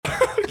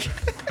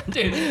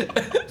Dude,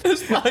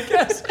 this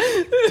podcast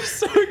is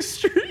so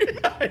extreme.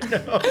 I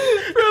know.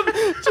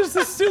 From just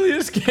the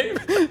silliest game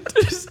to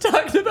just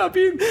talking about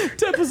being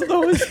temples of the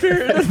Holy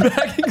Spirit and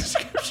backing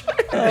scripture.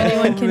 If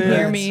anyone can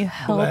hear me,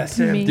 help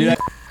me. Dude,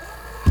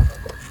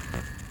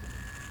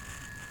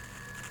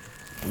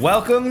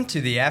 Welcome to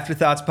the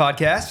Afterthoughts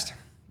podcast,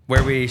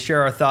 where we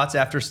share our thoughts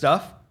after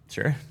stuff.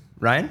 Sure.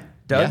 Ryan,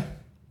 Doug,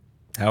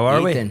 how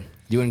are Ethan,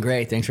 doing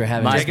great. Thanks for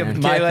having us, Jacob, man.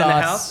 Kayla My in the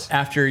thoughts house.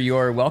 after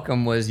your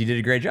welcome was you did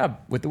a great job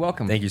with the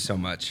welcome. Thank you so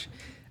much.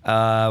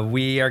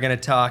 We are going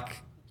to talk,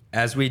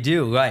 as we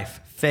do, life,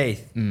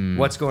 faith,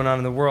 what's going on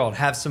in the world,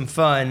 have some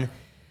fun.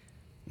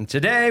 And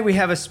today we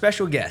have a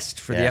special guest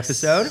for the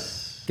episode.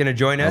 Going to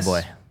join us. Oh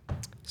boy.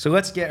 So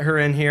let's get her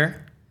in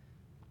here.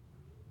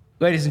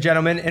 Ladies and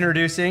gentlemen,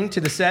 introducing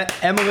to the set,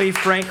 Emily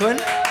Franklin.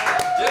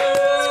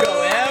 Let's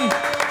go, Em.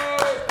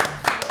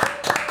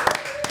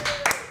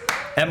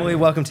 Emily,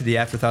 welcome to the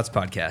Afterthoughts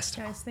podcast.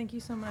 Guys, thank you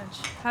so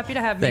much. Happy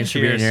to have me. Thanks for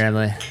being Cheers. here,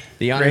 Emily.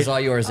 The honor's Great. all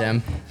yours,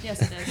 Em.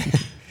 Yes, it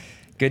is.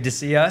 Good to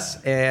see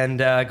us, and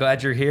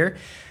glad you're here.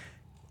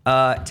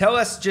 Tell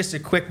us just a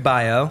quick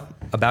bio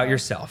about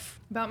yourself.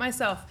 About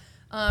myself.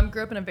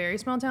 Grew up in a very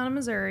small town in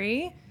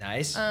Missouri.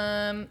 Nice.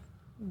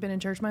 Been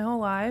in church my whole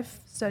life.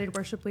 Studied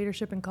worship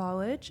leadership in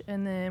college,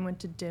 and then went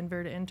to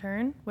Denver to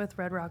intern with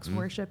Red Rocks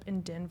Worship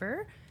in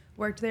Denver.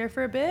 Worked there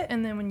for a bit,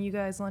 and then when you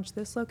guys launched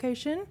this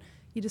location,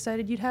 you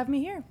decided you'd have me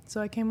here.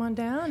 So I came on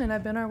down, and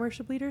I've been our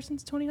worship leader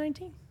since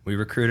 2019. We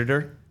recruited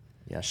her.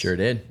 Yeah, sure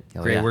did.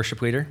 Oh, Great yeah.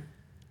 worship leader.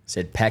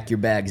 Said, pack your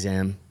bags,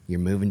 Em. You're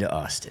moving to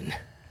Austin.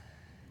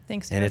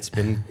 Thanks, And Dad.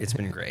 it's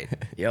been great.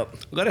 Yep.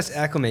 Let us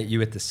acclimate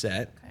you at the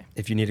set. Okay.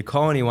 If you need to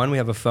call anyone, we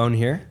have a phone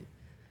here.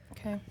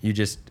 Okay. You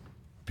just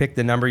pick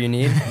the number you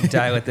need,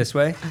 dial it this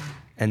way,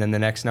 and then the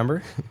next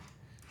number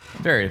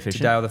Very to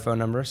efficient. dial the phone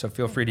number. So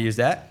feel free to use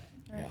that.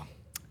 All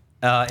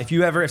right.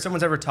 If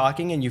someone's ever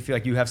talking and you feel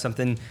like you have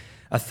something,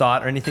 a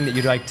thought or anything that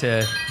you'd like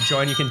to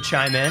join, you can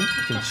chime in.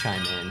 You can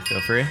chime in.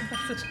 Feel free.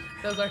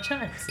 Those are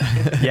chimes.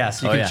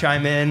 Yes, you Oh, can yeah.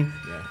 chime in.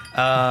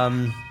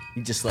 Yeah.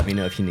 You just let me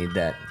know if you need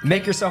that.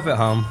 Make yourself at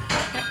home.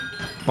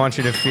 Want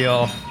you to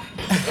feel.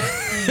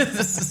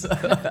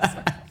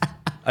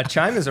 A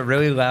chime is a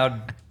really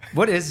loud.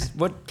 What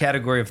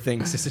category of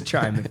things is a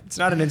chime? It's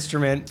not an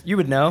instrument. You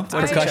would know.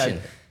 What is a Percussion.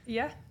 chime?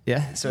 Yeah.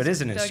 Yeah. So it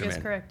is an Doug instrument.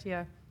 is correct,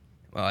 yeah.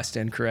 Well, I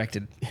stand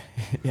corrected.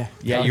 Yeah.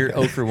 Yeah, you're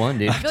 0 for 1,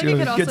 dude. I feel like Doing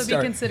it a could good also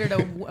start. be considered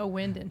a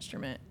wind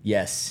instrument.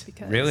 Yes.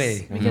 Because,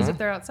 Really? Because if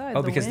they're outside.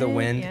 Oh, because the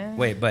wind. Yeah.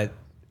 Wait, but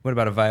what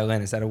about a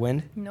violin? Is that a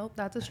wind? Nope,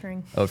 that's a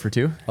string. 0 for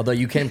 2. Although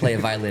you can play a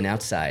violin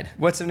outside.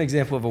 What's an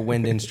example of a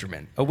wind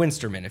instrument? A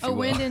windstrument, if you A will.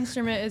 wind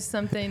instrument is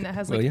something that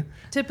has Will like you?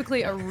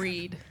 typically a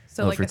reed,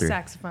 so Oh, like for a 3.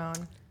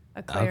 saxophone,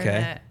 a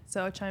clarinet.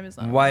 So a chime is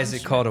not. a Why wind is it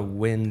instrument called a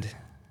wind?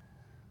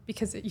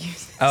 Because it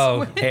uses Oh,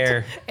 wind,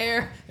 air.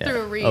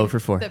 through a reed 0 for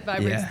 4. that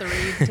vibrates Yeah. the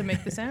reed to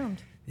make the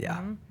sound. Yeah.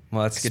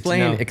 Well, that's good to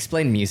know.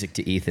 Explain music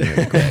to Ethan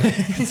really quick.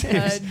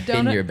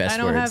 Don't In your best I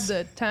don't words. have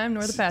the time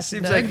nor the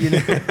passion. Seems Doug. like you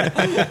know.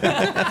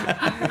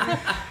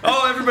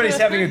 Oh, everybody's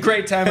having a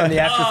great time on the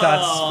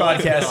Afterthoughts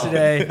podcast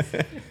today.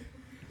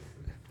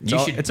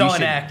 It's all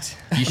an act.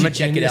 You I'm a should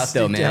check it genius out,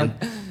 though, deep man.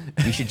 down.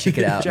 You should check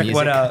it out. Check music.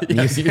 what out?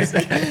 Music.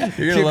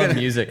 You're going to love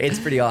music. It's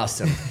pretty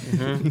awesome.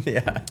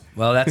 Yeah.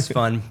 Well, that's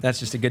fun. That's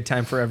just a good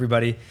time for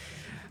everybody.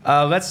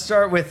 Let's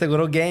start with a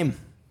little game.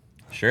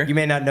 Sure. You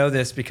may not know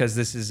this because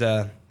this is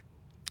a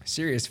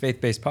serious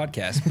faith-based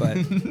podcast,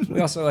 but we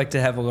also like to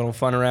have a little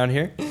fun around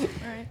here. All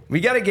right. We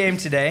got a game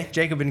today.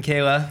 Jacob and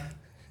Kayla,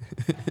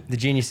 the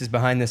geniuses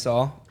behind this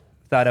all,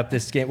 thought up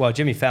this game. Well,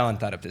 Jimmy Fallon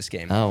thought up this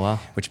game. Oh, wow.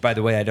 Which, by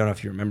the way, I don't know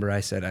if you remember,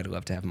 I said I'd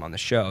love to have him on the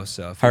show.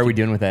 So How are we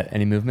doing with that?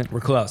 Any movement? We're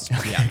close.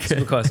 Yeah,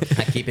 we're close.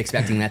 I keep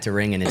expecting that to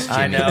ring, and it's Jimmy.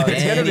 I know.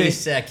 It's gonna Any be.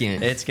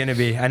 second. It's going to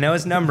be. I know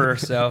his number,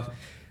 so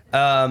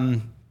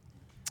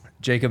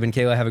Jacob and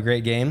Kayla have a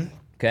great game.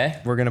 Okay.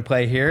 We're going to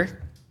play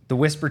here the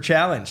Whisper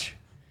Challenge.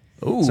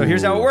 Ooh. So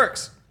here's how it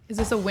works. Is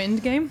this a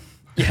wind game?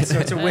 Yeah, so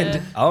it's a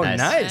wind. Oh, Nice.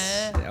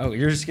 nice. Oh,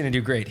 you're just going to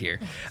do great here.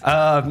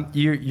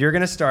 You're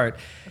going to start.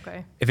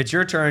 Okay. If it's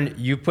your turn,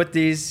 you put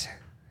these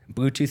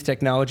Bluetooth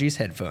Technologies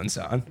headphones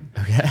on,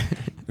 Okay.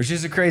 which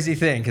is a crazy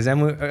thing because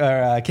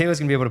Kayla's going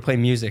to be able to play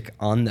music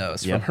on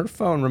those Yep. from her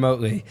phone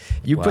remotely.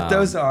 You put Wow.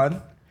 those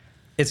on.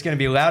 It's going to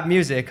be loud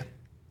music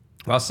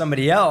while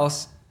somebody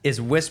else is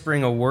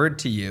whispering a word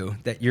to you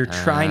that you're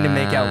trying to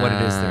make out what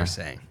it is they're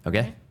saying.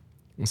 Okay.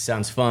 It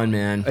sounds fun,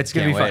 man. It's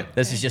going to be Can't fun.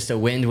 This is just a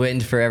win-win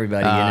for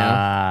everybody, you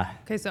know?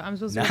 Okay, so I'm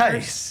supposed to be first?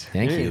 Nice.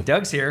 Thank you.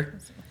 Doug's here.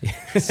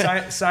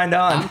 Signed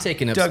on. I'm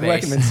taking up Doug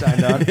space. Weckerman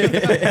signed on.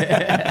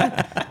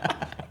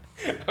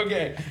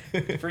 Okay.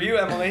 For you,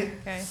 Emily,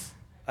 Okay.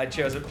 I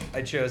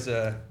chose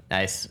a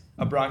Nice.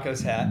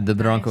 Broncos hat. The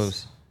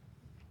Broncos.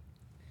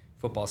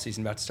 Football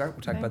season about to start.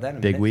 We'll talk Okay. about that in a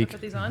Big minute. week.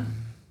 Put these on.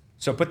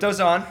 So put those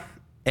on,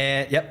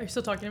 and Are yep, you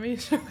still talking to me?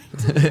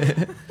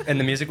 and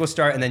the music will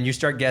start, and then you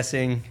start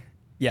guessing.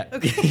 Yeah,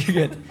 Okay.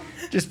 you're good.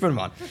 Just put them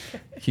on.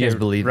 You guys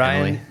believe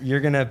Ryan, Emily? you're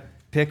gonna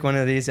pick one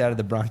of these out of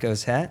the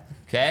Broncos hat, I'm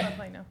Okay.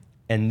 playing now.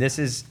 and this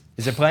is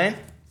it playing?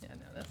 Yeah,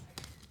 no,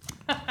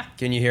 that's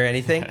Can you hear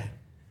anything?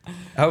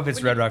 I hope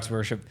it's Red Rocks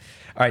Worship.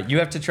 All right, you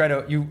have to try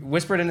to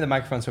whisper it into the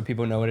microphone so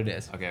people know what it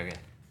is. Okay.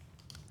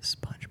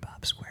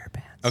 SpongeBob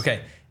SquarePants.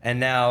 Okay, and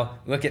now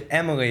look at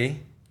Emily,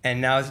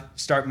 and now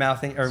start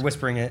mouthing or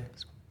whispering it.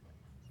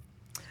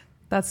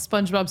 That's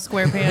SpongeBob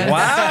SquarePants.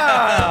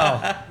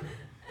 Wow!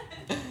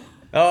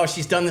 Oh,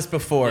 she's done this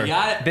before. You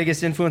got it.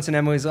 Biggest influence in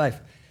Emily's life.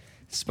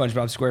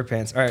 SpongeBob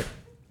SquarePants. All right,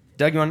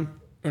 Doug, you want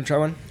to try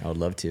one? I would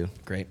love to.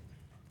 Great.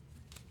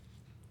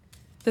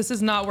 This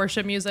is not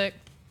worship music.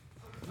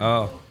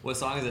 Oh, What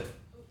song is it?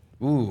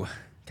 ooh,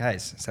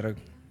 guys, is that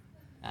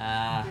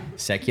a?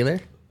 Secular?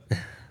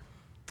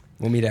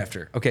 We'll meet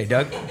after. Okay,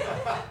 Doug.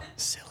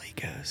 Silly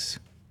goose.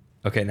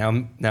 Okay,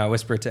 now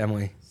whisper it to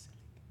Emily.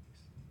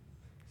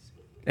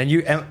 And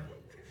you,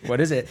 what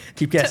is it?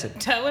 Keep guessing.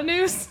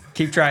 Telenews?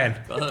 Keep trying.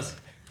 Close.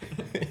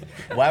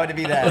 Why would it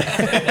be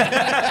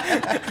that?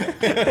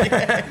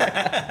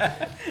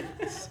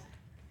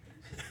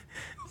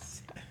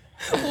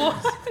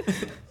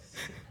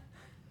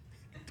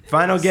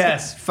 Final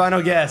guess.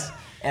 Final guess.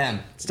 M.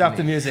 Stop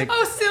the music.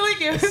 Oh, Silly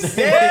Goose.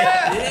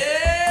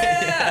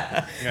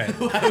 Yeah. Right.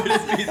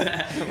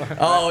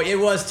 Oh, it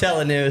was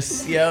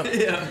Telenews. Yep.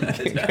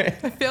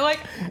 I feel like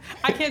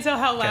I can't tell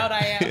how loud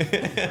I am.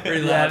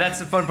 Pretty Yeah, loud. that's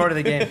the fun part of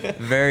the game.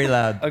 Very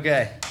loud.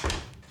 Okay.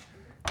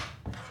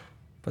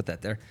 Put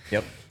that there.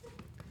 Yep.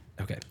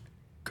 Okay.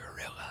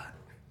 Gorilla.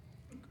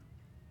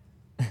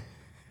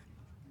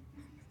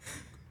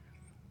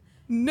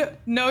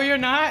 No, you're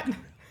not.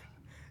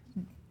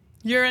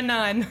 You're a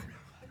nun.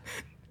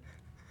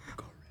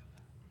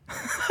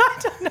 I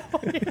don't know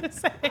what you're gonna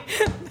say.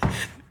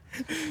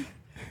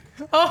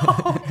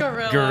 Oh,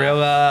 gorilla.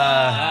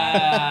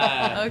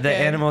 Gorilla. Okay. The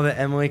animal that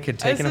Emily could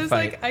take in a It's just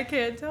fight. like I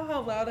can't tell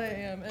how loud I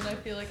am, and I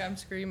feel like I'm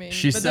screaming.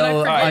 She's but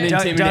then I so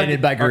forget.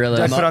 unintimidated by gorillas.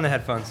 Doug, put on the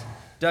headphones.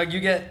 Doug, you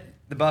get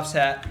the Buffs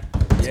hat.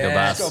 Let's go,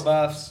 Buffs. Let's go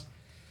Buffs.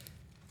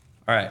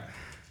 All right.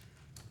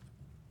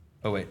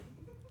 Oh wait,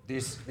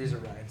 these are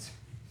Ryan's.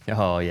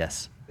 Oh,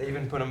 yes. They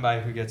even put them by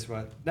who gets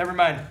what. Never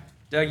mind.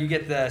 Doug, you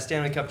get the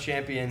Stanley Cup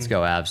champion. Let's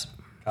go, Avs.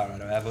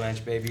 Colorado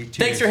Avalanche, baby.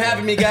 Thanks for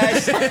having me,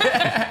 guys.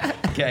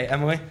 Okay,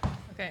 Emily.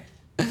 Okay.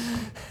 This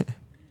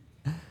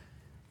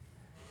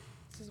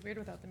is weird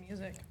without the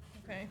music.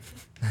 Okay.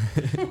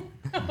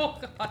 Oh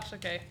gosh.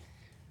 Okay.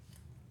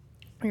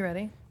 Are you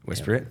ready?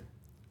 Whisper it.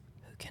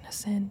 Who can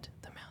ascend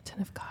the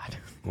mountain of God?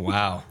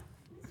 Wow.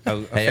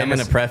 Hey, I'm going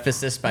to preface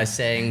this by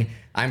saying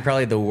I'm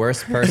probably the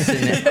worst person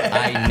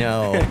I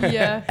know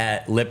Yeah.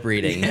 at lip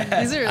reading.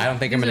 These are- I don't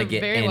think I'm these going are to get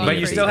very any. long But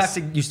you still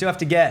phrases. have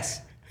to guess.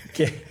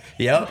 Okay.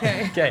 Yep.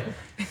 Okay. Okay.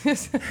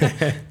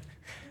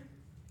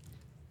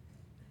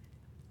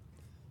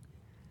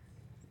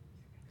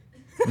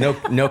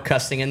 No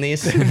cussing in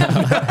these.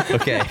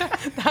 Okay.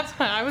 That's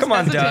why I was. Come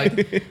on,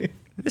 hesitating. Doug.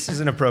 This is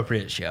an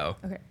appropriate show.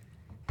 Okay.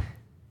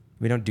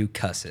 We don't do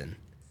cussing.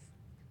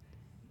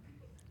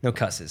 No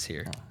cusses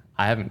here.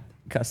 I haven't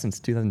cussed since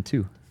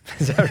 2002.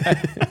 Is that right?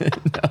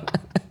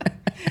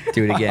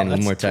 Do it again Wow,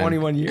 one more that's time.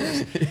 21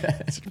 years.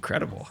 It's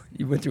incredible.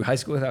 You went through high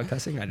school without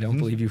cussing? I don't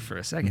believe you for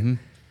a 2nd.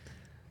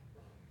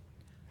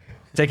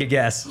 Take a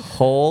guess.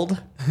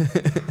 Hold.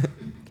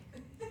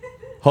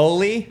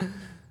 Holy.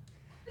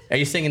 Are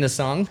you singing the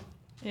song?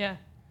 Yeah.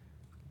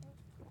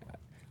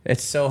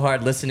 It's so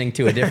hard listening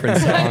to a different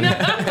song.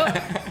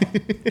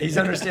 He's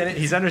understanding.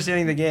 He's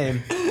understanding the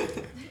game.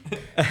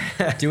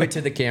 Do it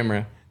to the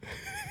camera.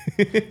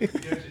 It's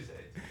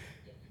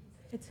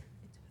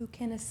who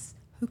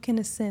can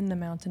ascend the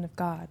mountain of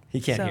God? He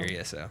can't So, hear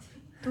you, so.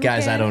 who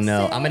Guys, I can don't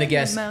know. ascend I'm going to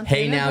guess, the mountain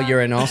hey, of now God? you're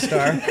an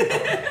all-star.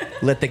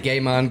 Let the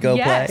game on, go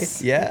Yes.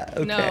 play. Yeah,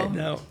 okay. No.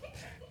 No.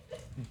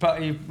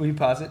 Will you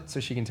pause it so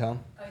she can tell him?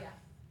 Oh yeah.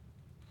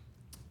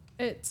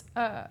 It's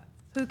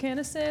who can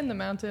ascend the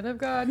mountain of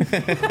God?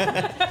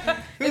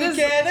 Who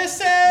can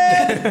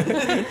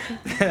ascend?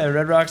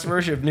 Red Rocks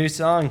Worship, new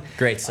song.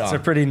 Great It's a song.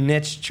 pretty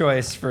niche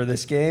choice for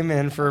this game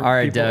and for All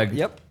right, people. Doug.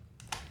 Yep.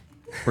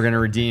 We're going to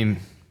redeem.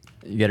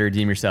 You got to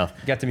redeem yourself.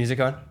 You got the music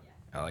on?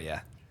 Oh,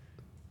 yeah.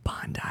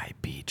 Bondi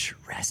Beach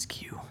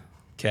Rescue.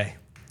 Okay.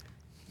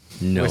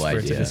 No Whisper it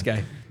idea. to this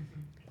guy.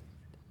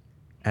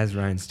 As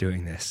Ryan's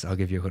doing this, I'll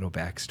give you a little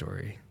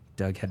backstory.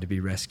 Doug had to be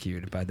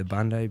rescued by the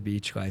Bondi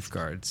Beach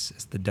lifeguards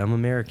as the dumb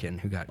American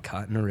who got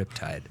caught in a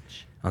riptide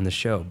on the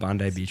show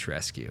Bondi Beach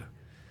Rescue.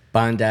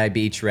 Bondi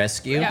Beach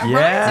Rescue. Yeah, Yeah.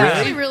 Ryan's Really?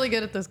 actually really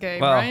good at this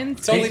game. Well, Ryan's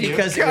It's only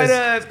because it was,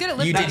 good at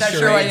lip you reading. did Not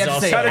sure why you charades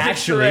have to say also.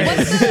 actually.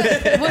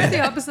 What's the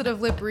opposite of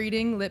lip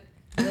reading? Lip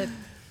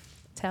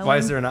telling? Why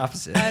is there an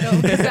opposite? I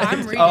don't. 'Cause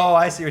I'm reading. Oh,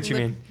 I see what you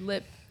lip, mean.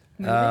 Lip.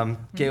 moving.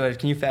 Kayla,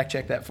 can you fact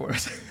check that for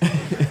us?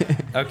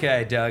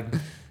 Okay, Doug.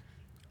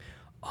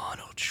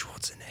 Arnold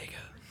Schwarzenegger.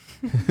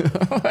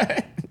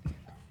 Arnold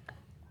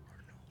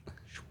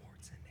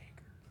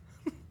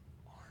Schwarzenegger.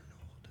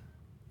 Arnold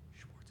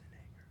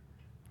Schwarzenegger.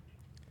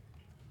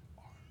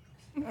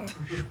 Arnold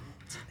Schwarzenegger.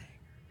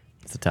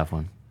 It's a tough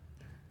one.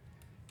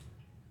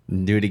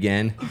 Do it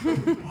again.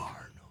 Arnold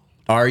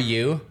Are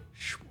you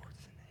Schwarzenegger.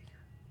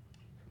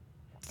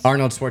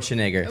 Arnold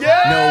Schwarzenegger?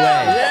 Yeah!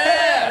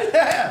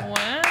 No way.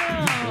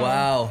 Wow.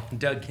 Wow.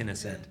 Doug can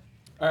ascend.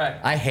 All right.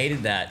 I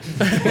hated that.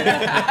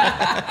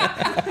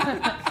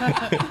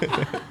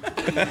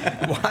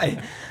 Why?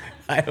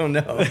 I don't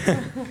know.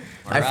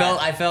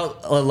 I felt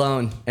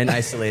alone and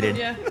isolated.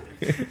 Yeah.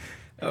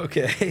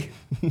 Okay.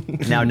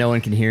 Now no one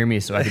can hear me,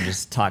 so I can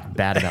just talk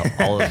bad about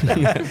all of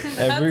them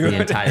the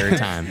entire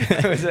time.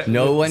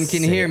 No one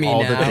can hear me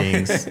all now. the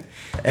things.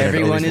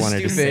 Everyone is I've always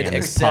wanted to say stupid on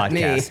this except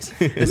me.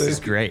 podcast. This is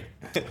great.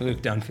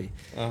 Luke Dunphy.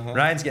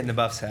 Ryan's getting the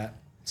Buffs hat.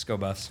 Let's go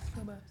Buffs.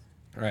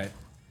 All right.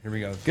 Here we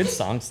go. Good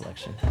song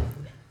selection.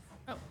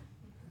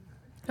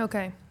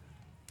 Okay.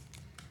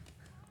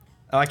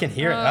 Oh, I can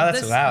hear it. Oh,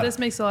 that's this, loud. This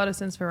makes a lot of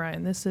sense for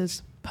Ryan. This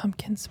is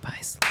pumpkin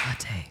spice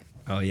latte.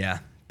 Oh, yeah.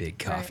 Big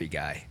coffee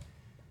guy.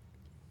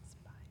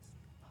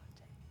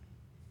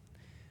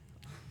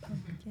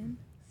 Pumpkin.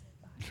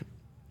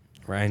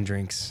 Ryan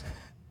drinks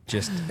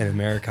just an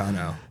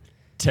Americano.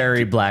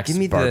 Terry Black's Give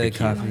me barbecue. the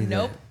coffee.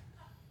 Nope.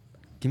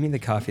 Give me the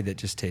coffee that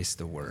just tastes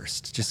the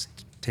worst. Just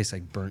tastes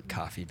like burnt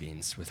coffee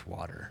beans with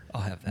water.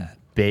 I'll have that.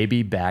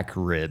 Baby back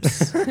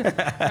ribs.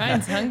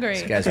 Ryan's hungry.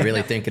 This guy's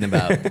really thinking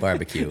about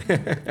barbecue.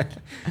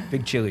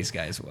 Big Chili's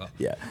guy as well.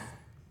 Yeah.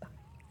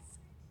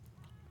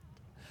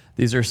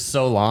 These are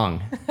so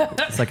long.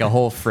 It's like a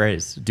whole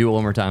phrase. Do it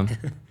one more time.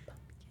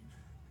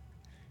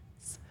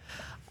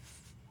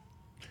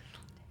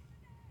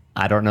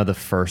 I don't know the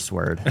first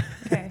word.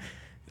 Okay.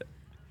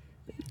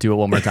 Do it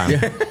one more time.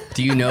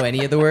 Do you know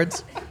any of the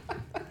words?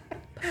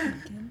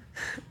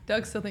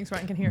 Doug still thinks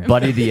Ryan can hear him.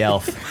 Buddy the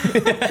Elf. He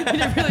really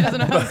doesn't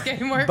know how this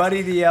game works.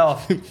 Buddy the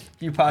Elf.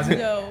 You pause it?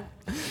 No.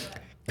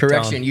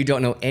 Correction, you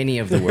don't know any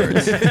of the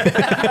words.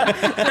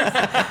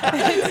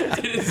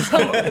 It's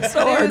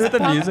so hard with the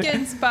music.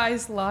 Pumpkin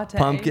spice latte.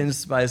 Pumpkin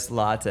spice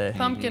latte.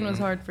 Pumpkin was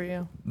hard for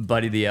you.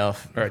 Buddy the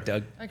Elf. All right,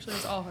 Doug. Actually,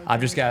 it's all hard.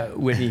 I've for just me. got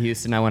Whitney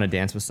Houston. I want to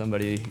dance with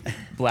somebody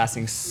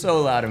blasting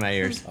so loud in my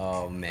ears.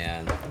 Oh,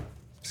 man.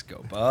 Let's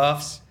go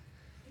Buffs.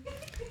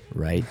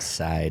 Right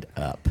side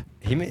up.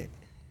 He made...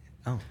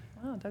 Oh.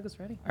 Wow, Doug was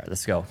ready. All right,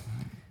 let's go.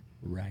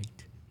 Right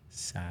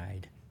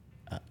side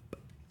up.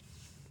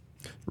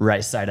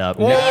 Right side up.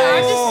 I'm just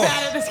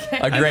bad at this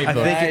game. A great I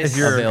book. think if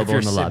you're available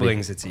in the lobby.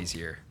 siblings, it's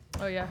easier.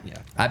 Oh, yeah. Yeah.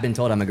 I've been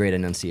told I'm a great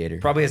enunciator.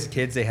 Probably as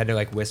kids, they had to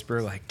like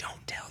whisper, like,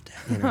 don't tell Dad.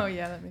 You know? Oh,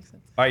 yeah, that makes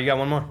sense. All right, you got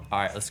one more? All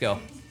right, let's go.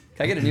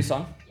 Can I get a new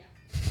song?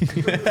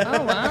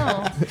 Oh,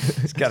 wow.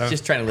 It's got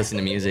Just trying to listen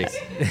to music.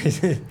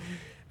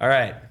 All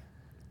right.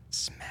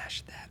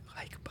 Smash that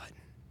like button.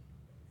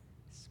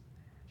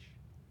 Smash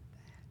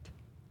that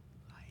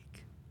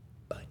like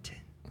button.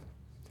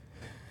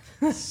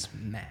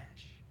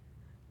 Smash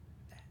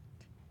that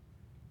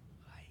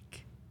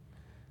like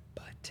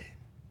button.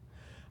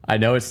 I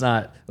know it's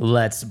not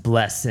let's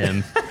bless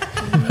him.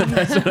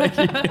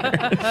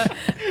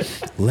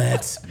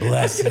 Let's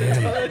bless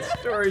him. That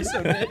story's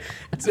so good.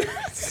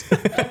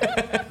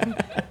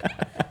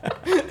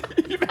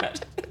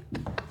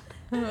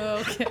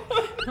 Okay.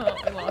 Oh,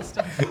 I lost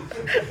him.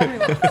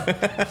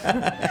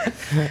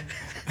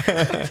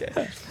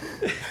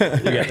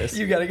 You got this.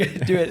 You gotta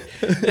do it.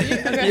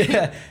 Okay.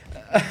 Yeah.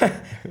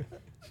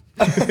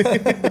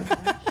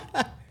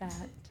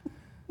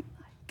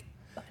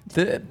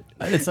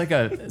 It's like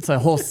a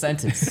whole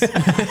sentence.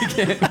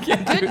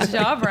 Good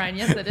job, Ryan.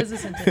 Yes, that is a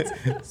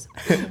sentence.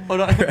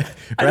 Hold on.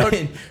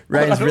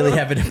 Ryan's really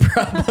having a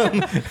problem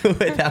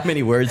with how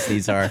many words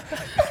these are.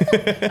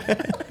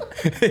 Can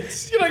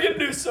I get a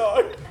new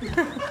song?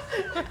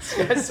 This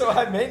guy's so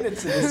high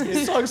maintenance in this game.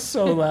 This song's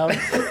so loud.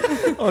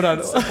 Hold on.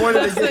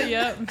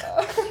 Yep.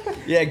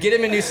 Yeah, get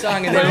him a new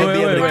song and then Wait, we'll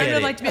be able to Ryan get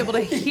would it. like to be able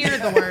to hear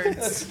the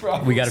words.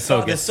 We got to The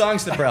focus.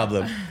 song's the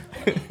problem.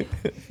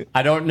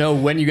 I don't know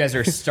when you guys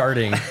are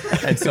starting,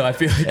 and so I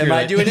feel like Am you're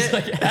I doing it's it?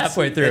 like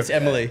halfway through. It's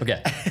Emily.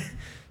 Okay.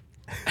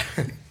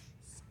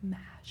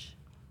 Smash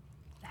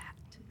that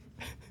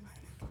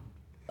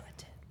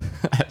button.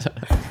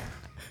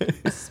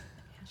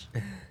 Smash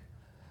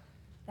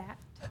that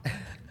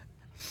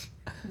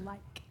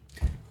like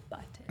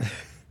button.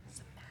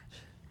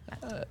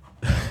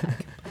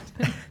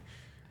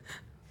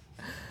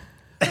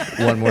 Smash.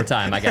 One more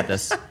time. I got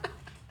this.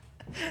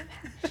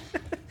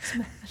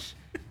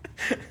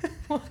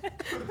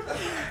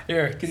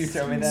 Here, can you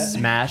throw me that?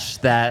 Smash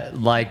that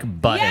like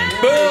button.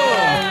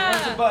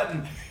 There's the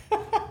button.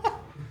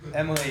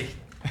 Emily,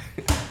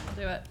 I'll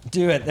do it.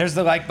 do it. There's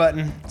the like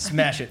button.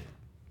 Smash it.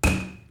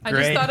 I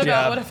Great just thought job.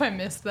 about what if I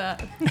missed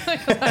that.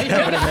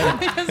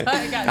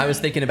 I was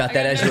thinking about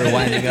that as you were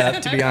winding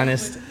up, to be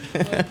honest.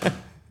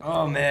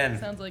 Oh man.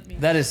 Sounds like me.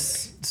 That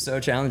is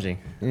so challenging.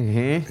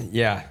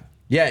 Yeah.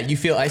 Yeah, you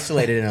feel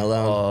isolated and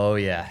alone. Oh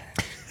yeah.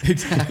 You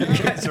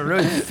guys are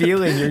really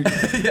feeling a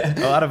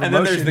lot of And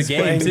then emotions. there's the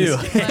game playing too.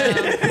 this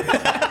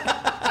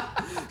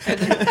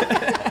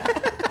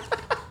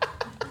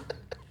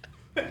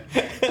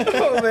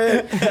Oh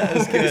man,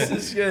 this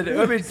is good.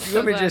 Let me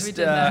glad we just did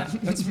that.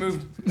 let's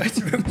move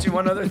to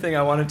one other thing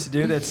I wanted to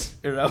do that's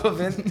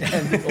irrelevant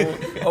and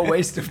a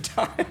waste of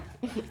time.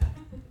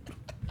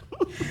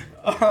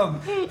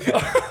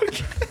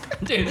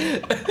 Dude,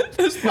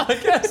 this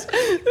podcast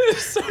is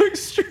so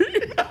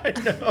extreme.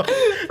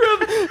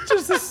 From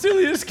just the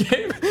silliest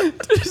game to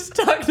just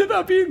talking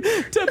about being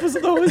temples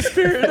of the Holy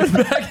Spirit and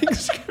backing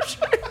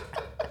scripture.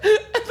 And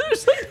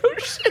there's like no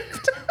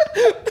shift.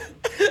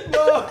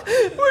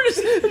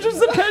 It's just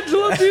the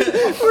pendulum, dude.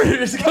 We're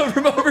just going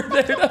from over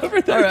there to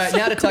over there. All right,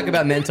 now to talk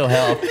about mental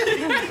health.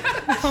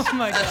 Oh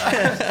my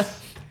god.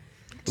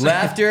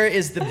 Laughter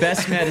is the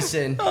best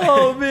medicine.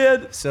 Oh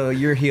man. So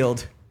you're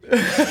healed.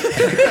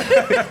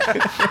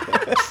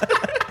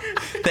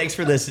 Thanks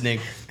for listening.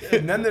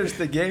 And then there's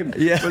the game.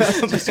 Yeah.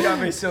 Which just got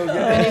me so good.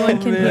 If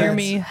anyone can man. hear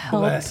me,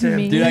 help Bless him.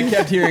 me. Dude, I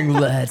kept hearing,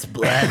 let's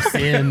bless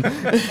him.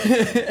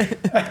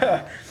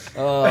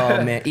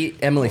 Oh man,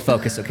 Emily,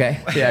 focus, okay?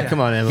 Yeah, come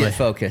on, Emily. Get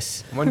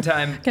focus. One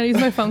time, Can I use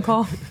my phone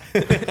call?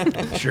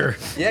 sure.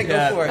 Yeah,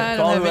 go for it. I don't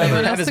Call have whoever.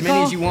 anyone Have else as to many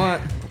call. as you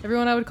want.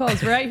 Everyone I would call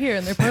is right here,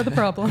 and they're part of the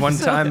problem. One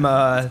So- time,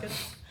 I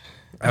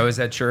was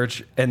at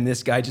church, and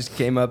this guy just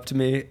came up to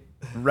me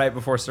right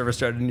before service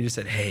started, and he just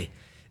said, "Hey,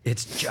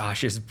 it's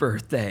Josh's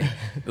birthday.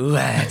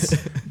 Let's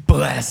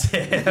bless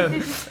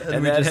him."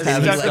 And that has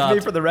have stuck it with me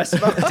stopped. for the rest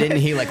of my life. Didn't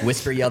he like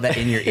whisper yell that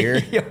in your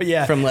ear?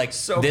 Yeah. From like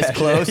So this passionate.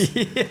 close?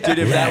 Yeah. Dude,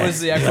 if that was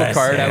the actual Bless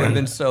card, I him. would have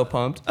been so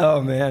pumped.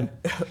 Oh man.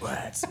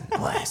 Let's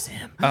bless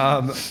him.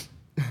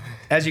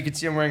 As you can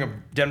see, I'm wearing a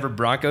Denver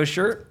Broncos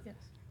shirt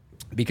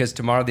because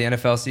tomorrow the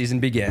NFL season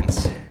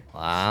begins.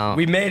 Wow.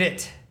 We made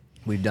it.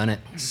 We've done it.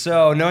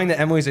 So, knowing that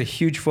Emily's a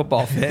huge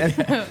football fan,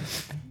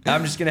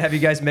 I'm just going to have you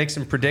guys make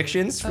some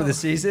predictions for the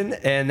season,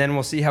 and then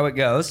we'll see how it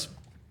goes.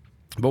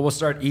 But we'll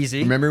start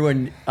easy. Remember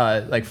when,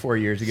 like 4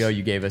 years ago,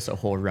 you gave us a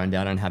whole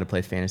rundown on how to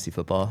play fantasy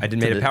football? I did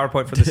made a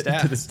PowerPoint for the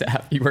staff. To the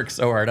staff. You worked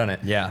so hard on it.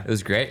 Yeah. It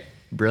was great.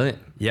 Brilliant.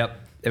 Yep.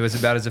 It was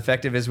about as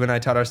effective as when I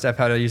taught our staff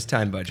how to use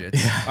time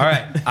budgets. All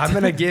right. I'm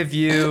going to give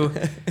you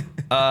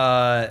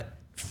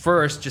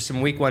first just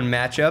some week one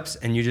matchups,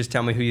 and you just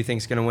tell me who you think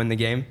is going to win the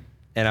game.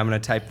 And I'm going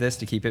to type this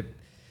to keep it,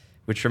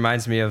 which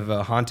reminds me of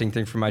a haunting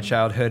thing from my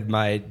childhood.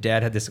 My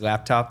dad had this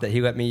laptop that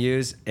he let me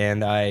use,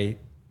 and I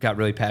got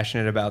really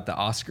passionate about the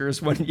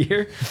Oscars one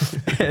year.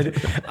 And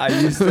I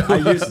used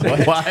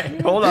Why?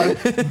 Hold on.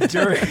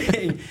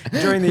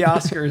 During the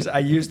Oscars, I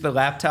used the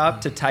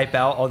laptop to type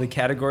out all the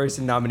categories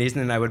and nominees,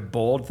 and then I would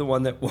bold the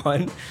one that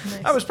won. Nice.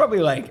 I was probably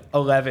like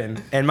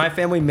 11, and my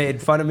family made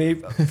fun of me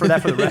for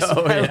that for the rest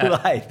of my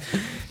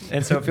life.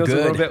 And so it feels a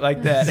little Good. bit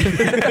like that.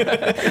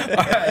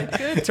 All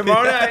right.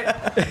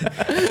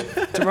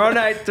 Tomorrow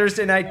night,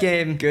 Thursday night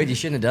game. Good, you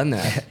shouldn't have done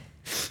that.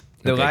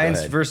 The Okay, go Lions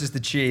ahead. versus the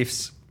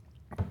Chiefs.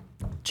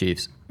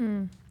 Chiefs.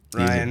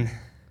 Ryan,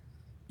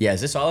 Yeah, is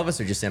this all of us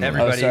or just Emily?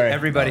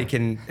 everybody's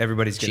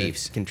gonna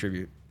Chiefs.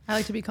 contribute. I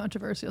like to be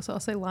controversial, so I'll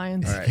say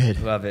Lions. All right,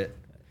 love it.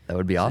 That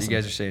would be So awesome. you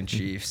guys are saying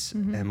Chiefs,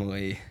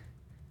 Emily,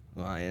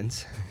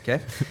 Lions.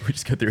 Okay. We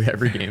just go through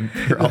every game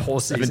for The all whole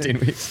 17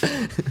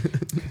 season. weeks.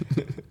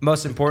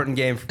 Most important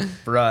game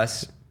for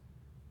us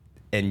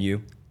and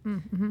you.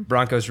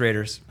 Broncos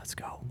Raiders. Let's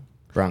go.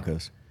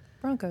 Broncos.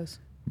 Broncos.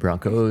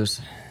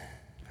 Broncos.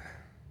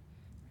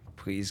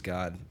 Please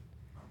God,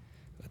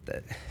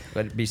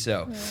 let it be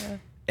so.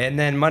 And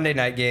then Monday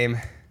night game,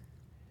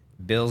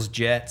 Bills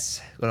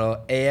Jets. Little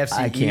AFC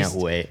I can't East.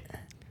 wait.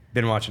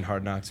 Been watching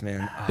Hard Knocks,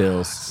 man.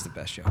 Bills. This is the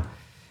best show.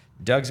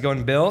 Doug's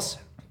going Bills.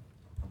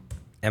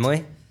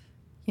 Emily.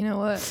 You know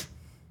what?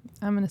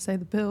 I'm going to say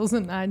the Bills,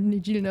 and I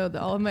need you to know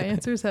that all of my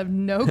answers have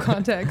no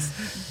context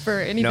for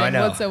anything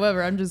know.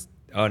 whatsoever. I'm just,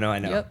 Oh no, I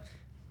know. yep.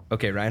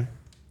 Okay, Ryan.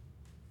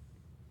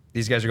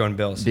 These guys are going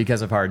Bills.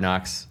 Because of Hard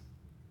Knocks,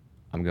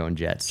 I'm going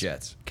Jets.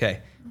 Jets.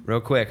 Okay,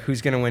 real quick.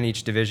 Who's going to win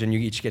each division? You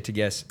each get to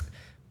guess.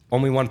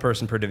 Only one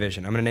person per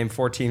division. I'm going to name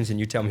 4 teams, and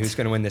you tell me who's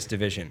going to win this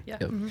division. Yeah.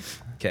 Yep.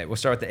 Okay, we'll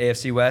start with the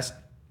AFC West.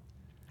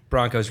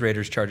 Broncos,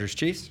 Raiders, Chargers,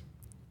 Chiefs.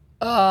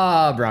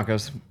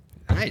 Broncos.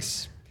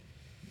 Nice.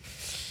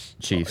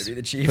 Chiefs. do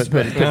the Chiefs,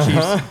 Put but-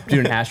 Chiefs. Do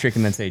an asterisk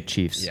and then say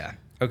Chiefs. Yeah.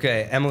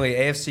 Okay, Emily,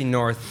 AFC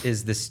North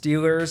is the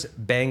Steelers,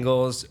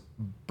 Bengals,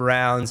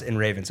 Browns, and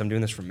Ravens. I'm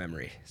doing this from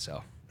memory,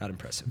 so not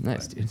impressive.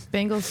 Nice, but dude.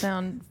 Bengals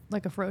sound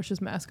like a ferocious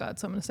mascot,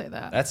 so I'm going to say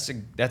that. That's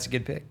a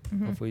good pick.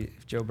 Hopefully,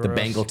 if Joe The Burrow.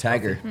 Bengal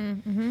Tiger.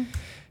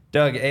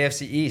 Doug,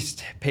 AFC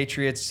East,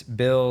 Patriots,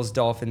 Bills,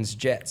 Dolphins,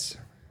 Jets.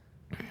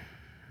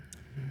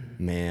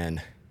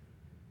 Man,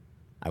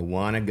 I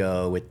want to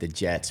go with the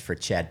Jets for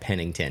Chad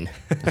Pennington.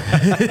 And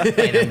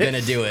I'm going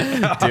to do it.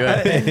 Do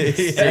it.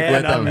 Stick and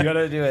with I'm them.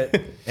 gonna do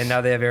it. And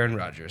now they have Aaron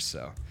Rodgers,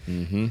 so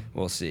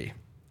we'll see.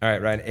 All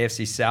right, Ryan,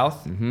 AFC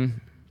South,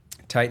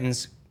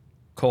 Titans,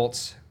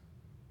 Colts,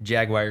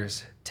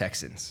 Jaguars,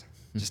 Texans.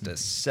 Just a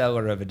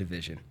seller of a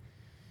division.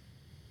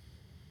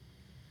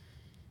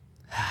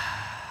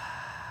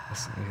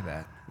 Listen, look at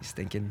that. He's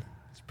thinking.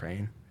 He's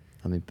praying.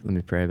 Let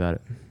me pray about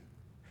it.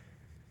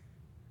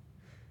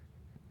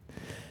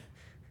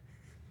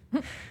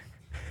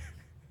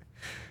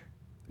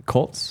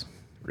 Colts.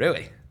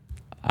 Really?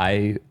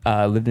 I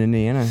lived in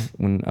Indiana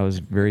when I was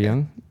very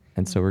young,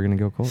 and so we're gonna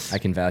go Colts. I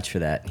can vouch for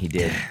that. He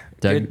did.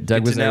 Doug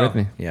Good was to there know. with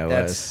me. Yeah, it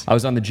That's- was. I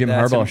was on the Jim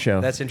That's Harbaugh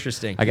show. That's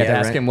interesting. I got Yeah, to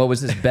ask right. him what was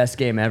his best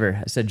game ever.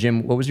 I said,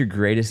 Jim, what was your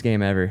greatest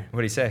game ever? What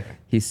do you say?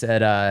 He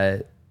said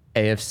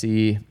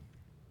AFC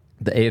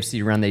the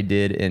AFC run they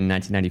did in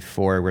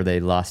 1994 where they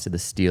lost to the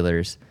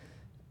Steelers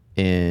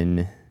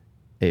in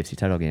AFC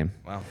title game.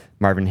 Wow.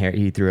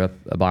 He threw up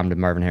a bomb to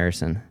Marvin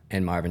Harrison.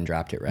 And Marvin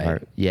dropped it,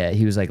 right? Yeah,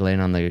 he was like laying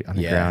on the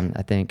Yeah. ground,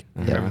 I think.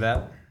 Remember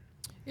that?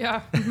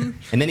 Yeah.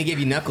 And then he gave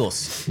you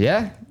knuckles.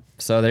 Yeah.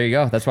 So there you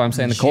go. That's why I'm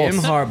saying the Colts.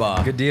 Jim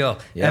Harbaugh. Good deal.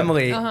 Yep.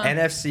 Emily,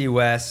 NFC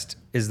West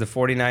is the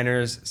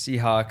 49ers,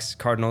 Seahawks,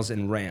 Cardinals,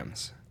 and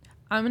Rams.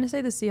 I'm going to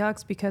say the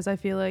Seahawks because I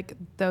feel like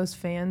those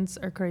fans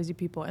are crazy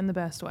people in the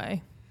best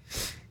way.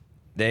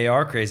 They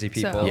are crazy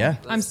people. So Yeah.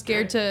 I'm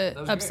scared to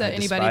upset I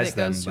anybody despise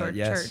that goes them, to our but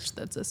yes. church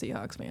that's a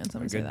Seahawks fan. So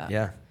I'm going to say Good. that.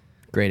 Yeah.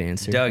 Great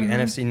answer. Doug,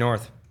 NFC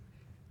North.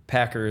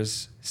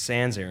 Packers,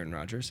 sans Aaron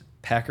Rodgers.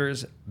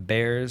 Packers,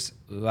 Bears,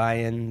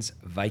 Lions,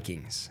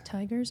 Vikings.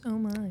 Tigers, oh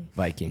my.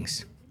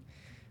 Vikings.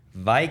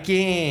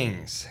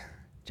 Vikings.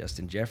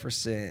 Justin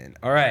Jefferson.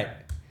 All right.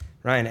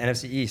 Ryan,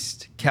 NFC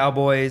East.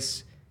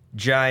 Cowboys,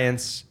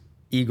 Giants,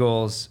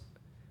 Eagles,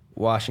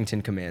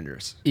 Washington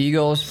Commanders.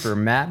 Eagles for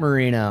Matt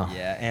Marino.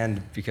 Yeah,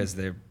 and because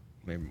they're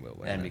maybe will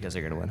win. And because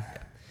they're going to win.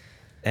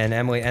 And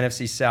Emily,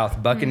 NFC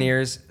South.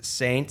 Buccaneers,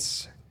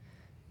 Saints,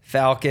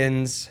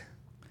 Falcons,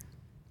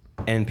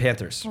 and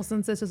Panthers. Well,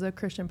 since this is a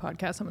Christian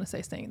podcast, I'm going to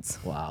say Saints.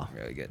 Wow.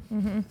 Really good.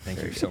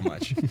 Thank you so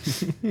much.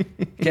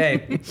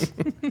 Okay.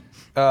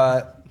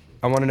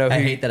 I want to know I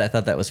hate that I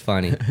thought that was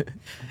funny.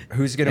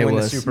 who's going to It win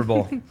the was. Super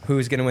Bowl.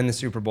 Who's going to win the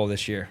Super Bowl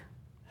this year?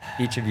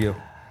 Each of you.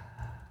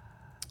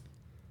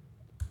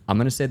 I'm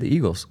going to say the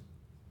Eagles.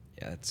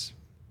 Yeah, it's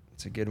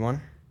a good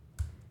one.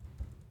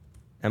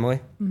 Emily?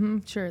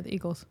 Sure, the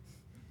Eagles.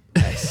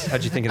 Nice.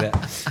 How'd you think of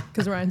that?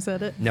 Because Ryan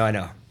said it. No, I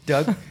know.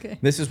 Doug? Okay.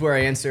 This is where I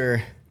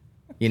answer,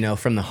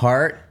 from the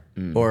heart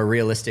or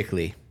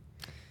realistically.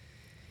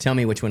 Tell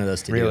me which one of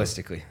those to do.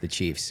 Realistically. The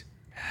Chiefs.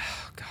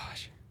 Oh,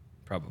 gosh.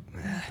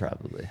 Probably.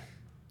 Probably.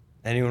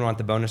 Anyone want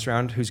the bonus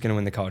round? Who's going to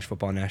win the college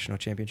football national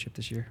championship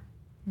this year?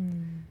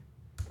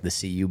 The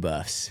CU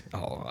Buffs.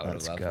 Oh, I would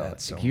Let's love go.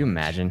 that so Can you much.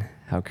 imagine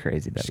how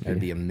crazy that It's would going to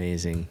be? be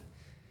amazing.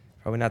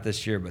 Probably not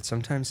this year, but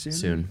sometime soon.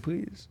 Soon.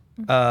 Please.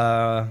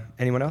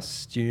 Anyone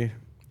else? Do you?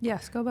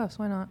 Yes, go Buffs.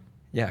 Why not?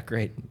 Yeah,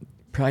 great.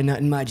 Probably not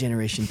in my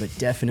generation, but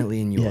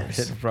definitely in yours. Yes.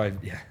 It'll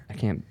probably, yeah. I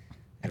can't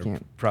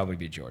Probably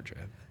be Georgia.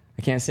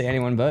 say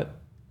anyone but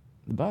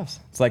the Buffs.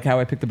 It's like how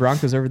I picked the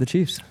Broncos over the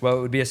Chiefs. Well,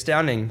 it would be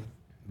astounding,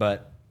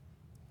 but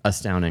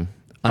Astounding.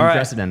 All right.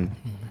 Unprecedented.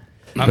 I'm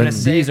But going to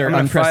these are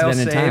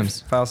unprecedented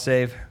times. File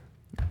save.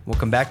 We'll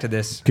come back to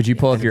this. Could you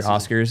pull up your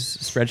Oscars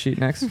spreadsheet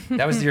next?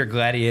 That was your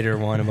Gladiator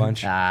one a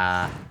bunch,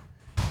 Ah.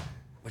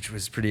 which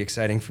was pretty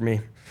exciting for me.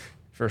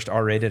 First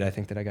R-rated, I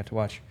think, that I got to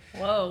watch.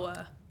 Whoa.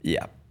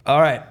 Yeah.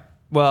 All right.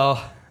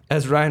 Well,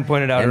 as Ryan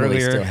pointed out Emily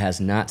earlier. still has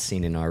not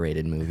seen an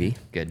R-rated movie.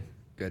 Good.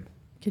 Good.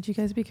 Could you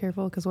guys be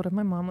careful? Because what if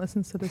my mom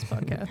listens to this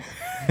podcast?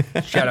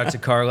 Shout out to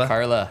Carla.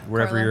 Carla.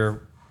 Wherever Carla.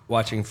 you're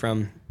watching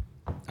from,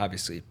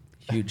 obviously,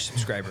 huge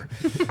subscriber.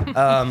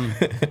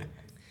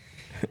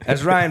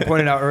 As Ryan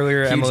pointed out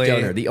earlier, Huge Emily.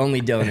 donor, the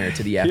only donor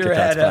to the Here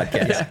Afterthoughts at,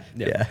 podcast.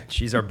 yeah,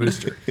 she's our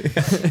booster.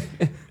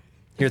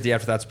 Here at the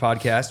Afterthoughts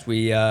podcast,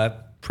 we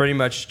pretty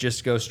much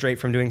just go straight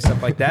from doing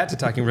stuff like that to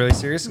talking really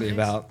seriously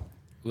about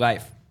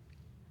life.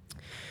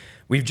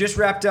 We've just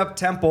wrapped up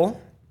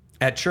Temple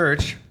at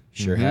church.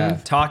 Sure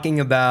have. Talking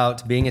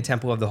about being a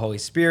temple of the Holy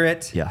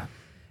Spirit. Yeah.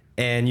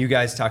 And you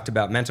guys talked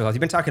about mental health. You've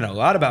been talking a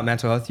lot about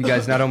mental health. You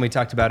guys not only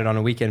talked about it on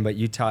a weekend, but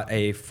you taught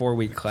a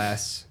 4-week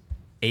class,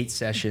 8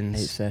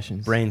 sessions. 8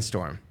 sessions.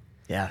 Brainstorm,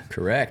 Yeah,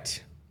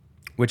 correct.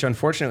 which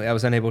unfortunately I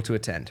was unable to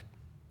attend.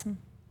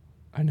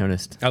 I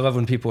noticed. I love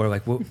when people are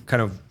like, well,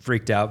 kind of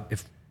freaked out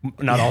if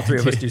not all three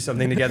of us do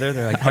something together.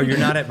 They're like, oh, you're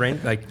not at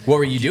brain? Like, What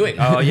were you doing?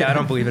 oh, yeah, I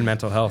don't believe in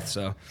mental health,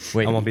 so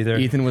Wait, I won't be there.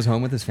 Ethan was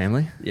home with his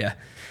family? Yeah.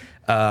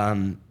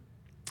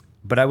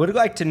 But I would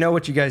like to know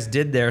what you guys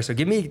did there. So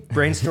give me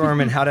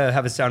brainstorm and how to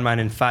have a sound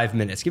mind in 5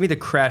 minutes. Give me the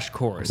crash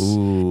course.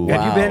 Ooh.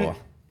 Have you Wow.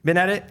 been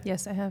at it?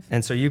 Yes, I have.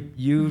 And so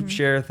you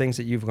share things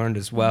that you've learned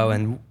as well,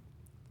 and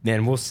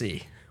man, we'll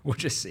see. We'll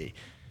just see.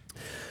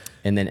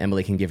 And then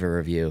Emily can give a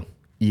review.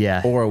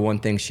 Yeah. Or one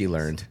thing she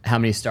learned. How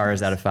many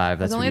stars out of 5? I was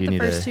That's only what at you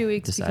the need first to 2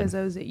 weeks decide. because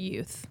I was at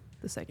youth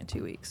the second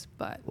 2 weeks.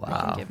 But I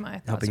Wow. can give my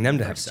thoughts Helping for them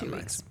the to have first sound 2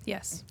 minds. weeks.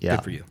 Yes. Yeah.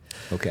 Good for you.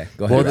 Okay,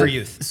 go ahead. Good for the-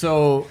 youth.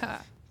 So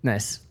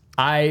nice.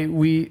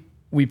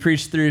 We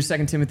preached through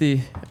 2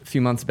 Timothy a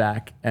few months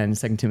back, and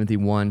 2 Timothy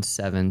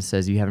 1:7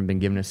 says, "You haven't been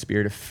given a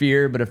spirit of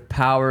fear, but of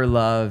power,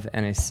 love,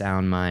 and a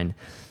sound mind."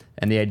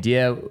 And the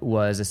idea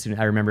was,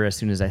 I remember as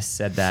soon as I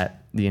said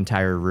that, the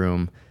entire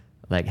room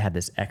like had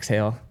this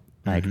exhale.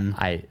 Like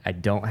I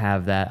don't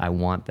have that. I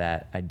want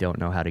that. I don't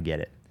know how to get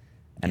it.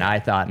 And I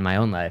thought in my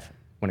own life,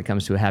 when it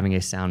comes to having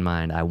a sound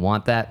mind, I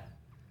want that.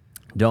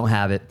 Don't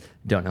have it,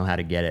 don't know how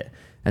to get it.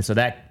 And so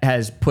that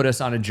has put us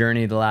on a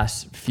journey the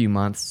last few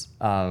months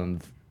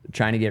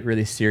trying to get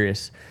really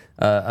serious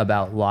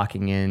about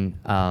locking in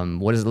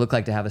what does it look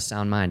like to have a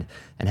sound mind,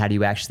 and how do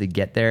you actually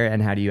get there,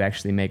 and how do you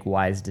actually make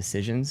wise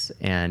decisions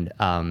and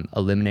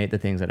eliminate the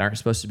things that aren't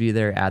supposed to be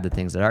there, add the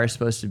things that are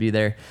supposed to be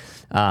there.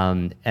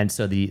 And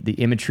so the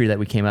imagery that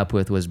we came up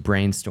with was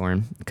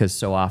brainstorm, because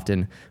so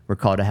often we're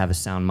called to have a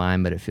sound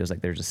mind, but it feels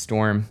like there's a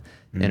storm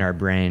in our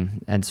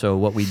brain. And so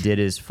what we did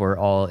is, for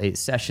all 8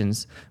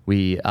 sessions,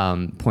 we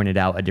pointed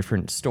out a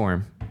different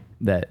storm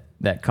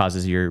that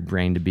causes your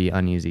brain to be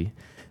uneasy.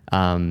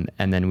 And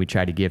then we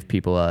try to give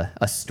people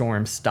a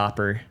storm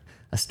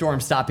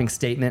stopping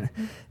statement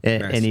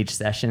in each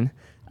session.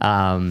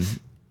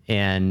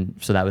 And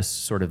so that was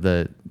sort of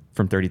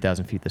from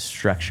 30,000 feet, the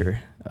structure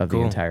of the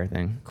entire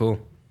thing. Cool.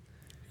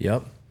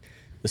 Yep.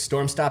 The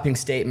storm stopping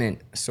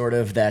statement, sort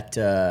of that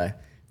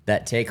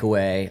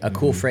takeaway, a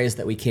cool phrase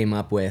that we came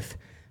up with,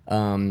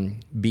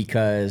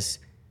 because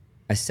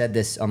I said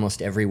this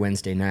almost every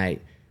Wednesday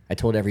night. I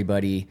told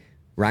everybody,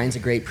 Ryan's a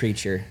great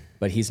preacher,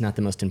 but he's not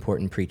the most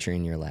important preacher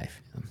in your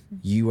life.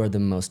 You are the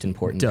most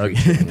important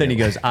preacher. Then he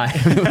goes, I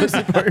am the most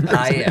important person.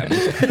 I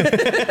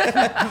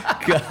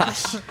am.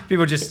 Gosh.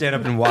 People just stand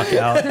up and walk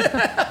out.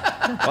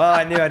 Well,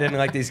 I knew I didn't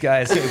like these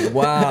guys.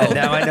 Wow. And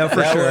now I know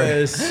for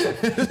sure.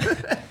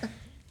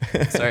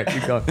 Sorry,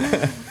 keep going.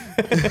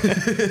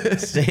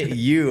 Say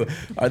you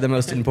are the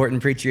most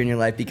important preacher in your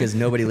life, because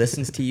nobody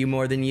listens to you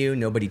more than you,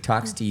 nobody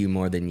talks to you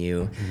more than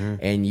you,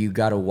 and you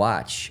got to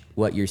watch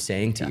what you're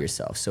saying to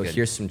yourself. So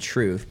here's some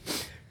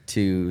truth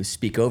to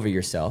speak over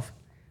yourself,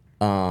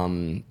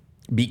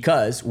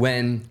 because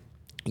when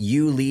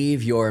you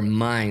leave your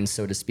mind,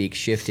 so to speak,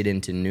 shifted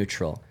into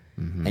neutral,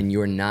 and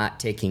you're not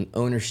taking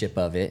ownership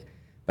of it,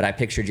 but I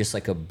picture just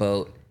like a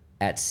boat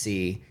at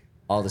sea.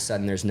 All of a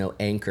sudden there's no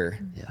anchor,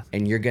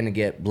 and you're going to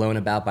get blown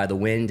about by the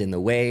wind and the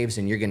waves,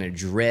 and you're going to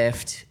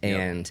drift.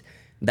 And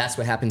that's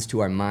what happens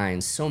to our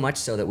minds, so much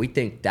so that we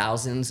think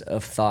thousands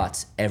of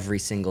thoughts every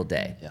single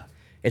day. Yeah.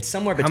 It's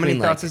somewhere between How many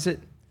thoughts is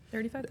it?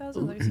 35,000, is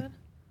that what you said?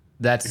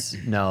 That's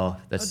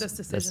just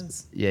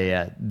decisions.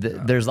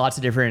 There's lots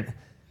of different,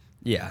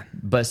 Yeah.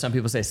 but some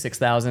people say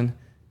 6,000,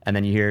 and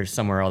then you hear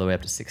somewhere all the way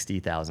up to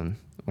 60,000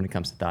 when it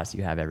comes to thoughts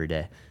you have every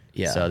day.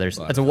 Yeah. So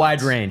it's a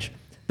wide range.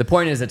 The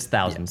point is, it's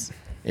thousands.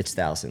 It's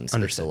thousands. It's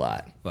Understood. a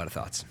lot. A lot of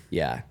thoughts.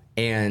 Yeah.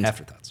 And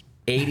Afterthoughts.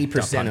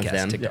 80% of Podcast,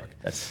 them, TikTok.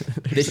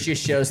 this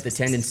just shows the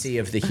tendency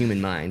of the human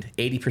mind.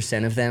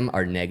 80% of them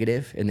are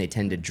negative, and they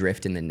tend to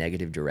drift in the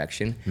negative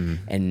direction.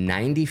 And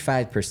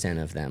 95%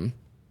 of them,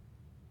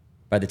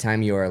 by the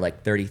time you are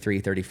like 33,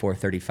 34,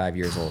 35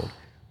 years old,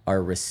 are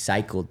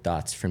recycled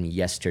thoughts from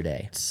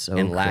yesterday So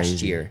and last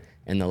crazy. year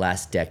and the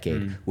last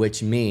decade,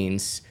 which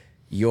means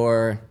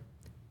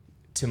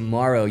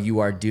tomorrow you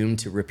are doomed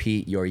to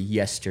repeat your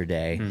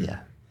yesterday.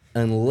 Yeah.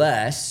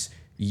 Unless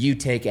you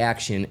take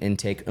action and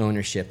take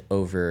ownership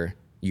over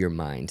your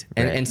mind.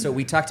 And so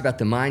we talked about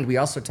the mind. We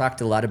also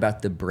talked a lot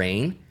about the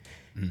brain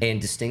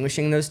and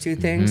distinguishing those two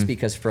things,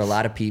 because for a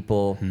lot of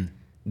people,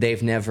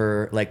 they've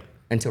never, like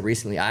until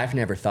recently, I've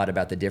never thought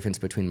about the difference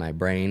between my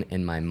brain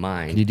and my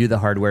mind. Can you do the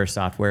hardware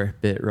software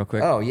bit real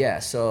quick? Oh, yeah.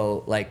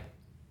 So like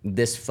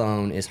this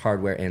phone is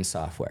hardware and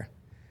software.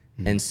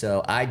 And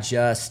so I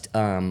just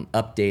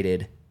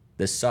updated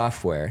the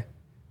software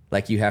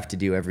like you have to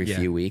do every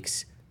few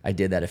weeks. I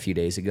did that a few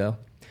days ago.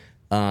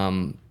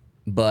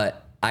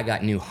 But I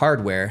got new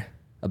hardware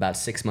about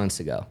 6 months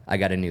ago. I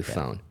got a new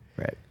phone.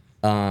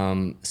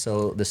 Right.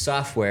 So the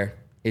software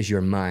is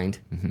your mind,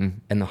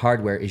 and the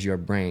hardware is your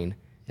brain.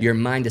 Your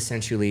mind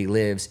essentially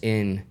lives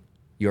in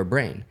your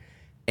brain.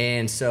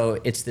 And so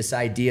it's this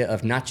idea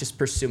of not just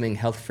pursuing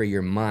health for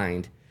your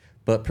mind,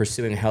 but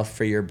pursuing health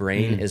for your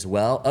brain as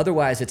well.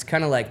 Otherwise, it's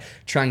kind of like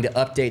trying to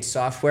update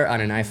software on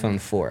an iPhone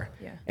 4,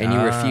 and you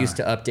refuse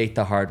to update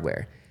the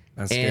hardware.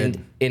 That's and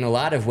good. in a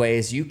lot of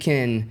ways, you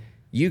can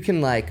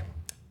like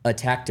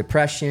attack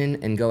depression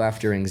and go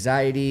after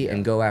anxiety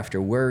and go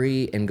after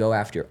worry and go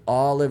after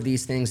all of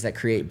these things that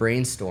create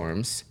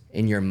brainstorms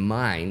in your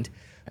mind.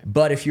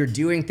 But if you're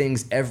doing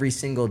things every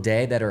single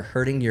day that are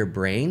hurting your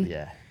brain,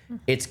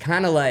 it's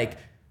kind of like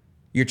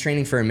you're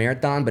training for a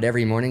marathon, but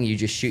every morning you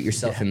just shoot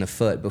yourself in the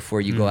foot before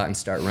you go out and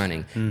start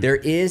running. There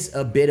is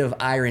a bit of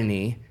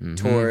irony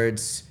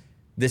towards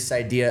this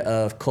idea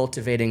of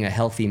cultivating a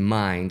healthy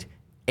mind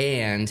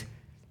and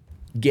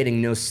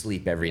getting no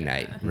sleep every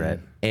night. Right.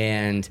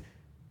 And,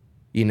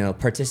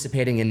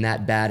 participating in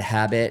that bad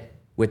habit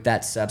with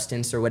that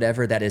substance or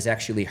whatever that is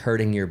actually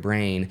hurting your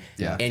brain.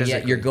 Yeah, And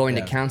yet you're physically, going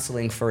to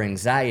counseling for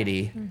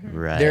anxiety.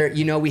 Right.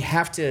 There, we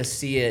have to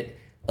see it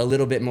a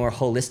little bit more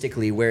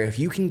holistically, where if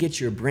you can get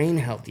your brain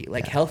healthy,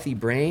 like healthy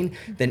brain,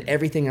 then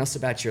everything else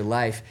about your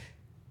life,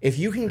 if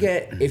you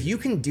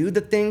can do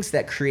the things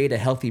that create a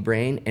healthy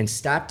brain and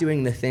stop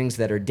doing the things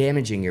that are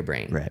damaging your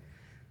brain, Right.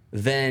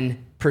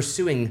 then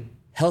pursuing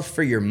health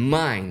for your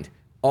mind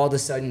all of a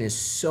sudden is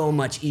so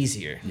much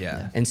easier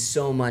and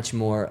so much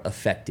more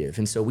effective.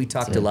 And so we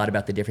talked a lot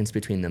about the difference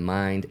between the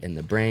mind and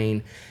the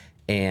brain,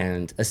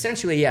 and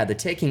essentially, the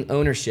taking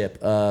ownership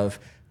of,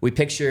 we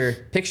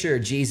picture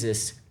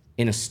Jesus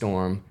in a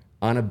storm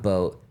on a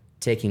boat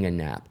taking a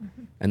nap.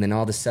 And then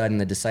all of a sudden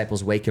the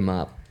disciples wake him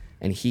up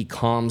and he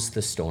calms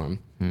the storm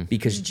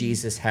because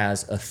Jesus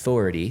has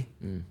authority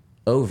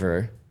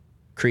over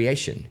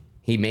creation.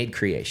 He made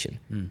creation.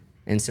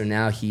 And so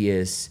now he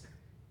is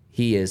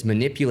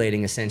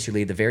manipulating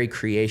essentially the very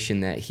creation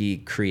that he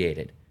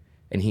created,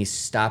 and he's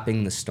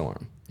stopping the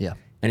storm. Yeah.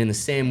 And in the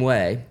same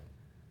way,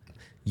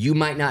 you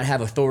might not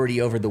have authority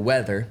over the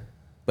weather,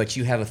 but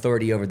you have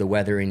authority over the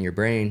weather in your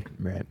brain.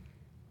 Right.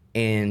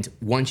 And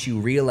once you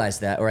realize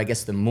that, or I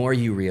guess the more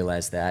you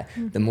realize that,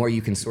 the more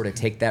you can sort of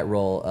take that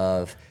role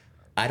of,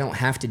 I don't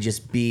have to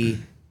just be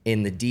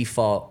in the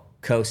default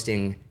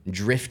coasting,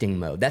 drifting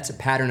mode. That's a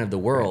pattern of the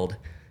world.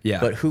 Yeah.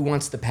 But who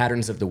wants the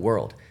patterns of the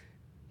world?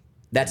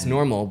 That's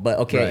normal, but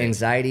okay, Right.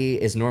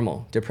 anxiety is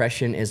normal.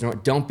 Depression is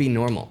normal. Don't be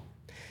normal.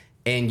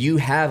 And you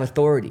have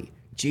authority.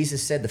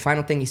 Jesus said, the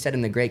final thing he said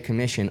in the Great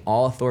Commission,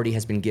 all authority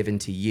has been given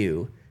to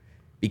you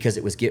because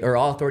it was, or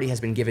all authority has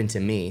been given to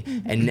me,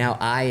 and now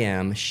I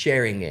am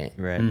sharing it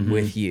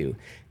with you.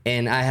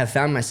 And I have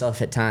found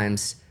myself at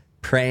times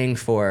praying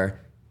for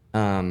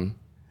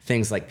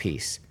things like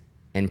peace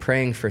and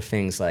praying for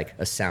things like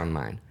a sound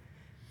mind.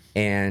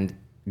 And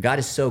God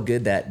is so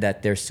good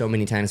that there's so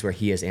many times where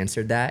he has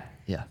answered that.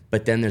 Yeah.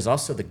 But then there's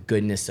also the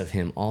goodness of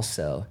him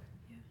also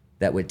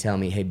that would tell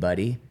me, hey,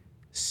 buddy,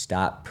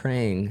 stop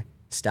praying.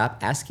 Stop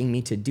asking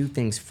me to do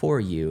things for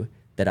you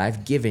that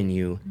I've given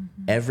you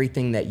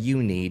everything that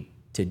you need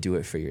to do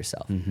it for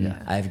yourself.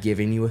 Yeah. I've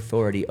given you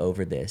authority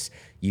over this.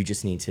 You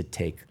just need to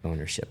take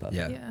ownership of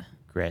it. Yeah.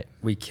 Great.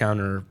 We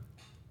counter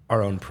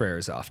our own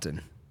prayers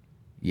often,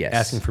 Yes.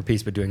 asking for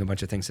peace, but doing a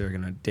bunch of things that are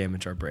going to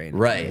damage our brain.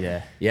 Right.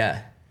 Yeah.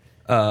 Yeah.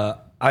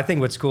 I think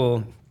what's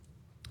cool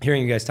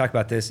hearing you guys talk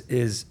about this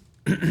is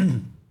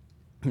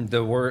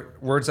the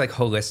words like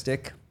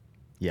holistic.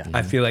 Yeah.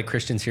 I feel like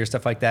Christians hear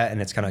stuff like that, and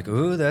it's kind of like,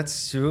 ooh,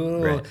 that's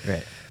ooh.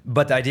 Right.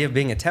 But the idea of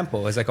being a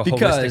temple is like a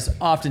Because holistic.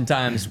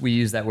 oftentimes we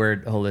use that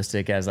word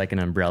holistic as like an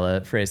umbrella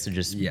phrase to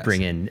just Yes.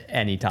 bring in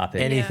any topic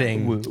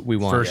Anything we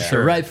want. for So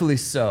sure. rightfully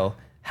so.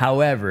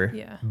 However,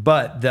 Yeah.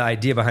 But the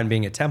idea behind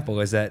being a temple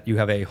is that you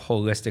have a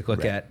holistic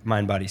look at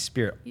mind, body,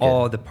 spirit.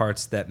 All the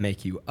parts that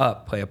make you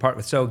up play a part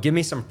with. So give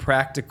me some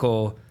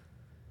practical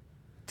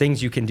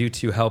things you can do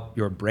to help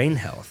your brain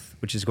health,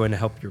 which is going to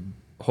help your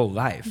whole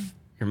life,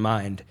 your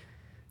mind,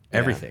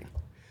 everything.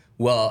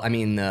 Well, I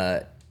mean,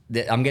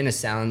 I'm going to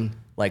sound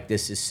like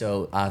this is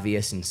so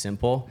obvious and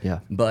simple. Yeah.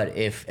 But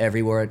if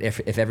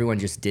everyone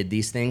just did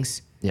these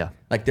things, yeah.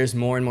 like there's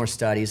more and more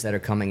studies that are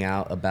coming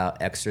out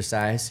about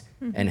exercise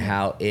and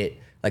how it,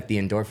 like the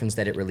endorphins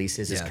that it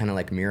releases is Yeah. kind of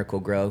like miracle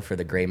grow for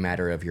the gray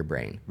matter of your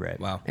brain. Right.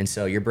 Wow. And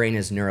so your brain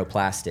is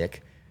neuroplastic.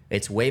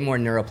 It's way more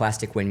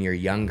neuroplastic when you're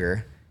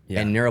younger. Yeah.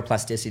 And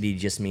neuroplasticity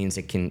just means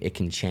it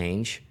can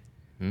change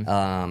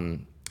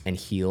and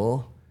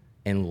heal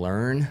and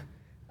learn.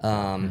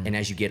 And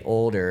as you get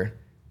older,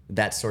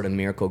 that sort of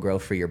miracle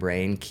growth for your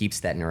brain keeps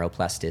that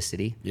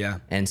neuroplasticity. Yeah.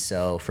 And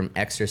so from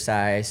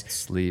exercise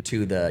Sleep.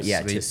 to the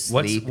to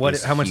sleep.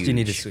 How much do you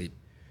need to huge. sleep?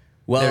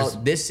 Well, There's-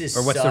 this is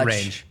or what's the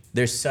range?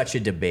 There's such a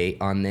debate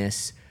on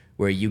this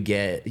where you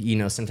get,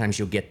 sometimes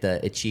you'll get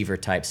the achiever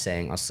type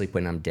saying, I'll sleep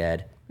when I'm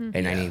dead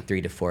and I need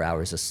 3 to 4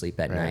 hours of sleep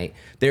at night.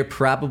 There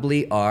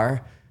probably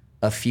are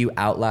a few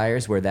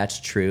outliers where that's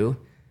true.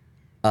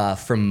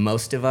 For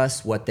most of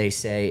us, what they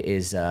say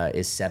is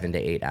 7 to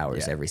 8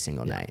 hours every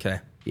single night. Okay.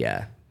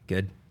 Yeah.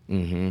 Good.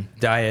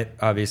 Diet,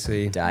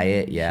 obviously.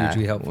 Diet, yeah.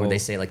 Hugely helpful. Or they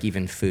say like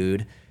even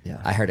food.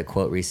 Yeah. I heard a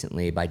quote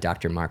recently by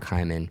Dr. Mark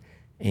Hyman,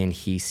 and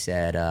he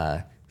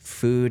said,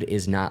 food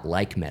is not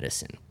like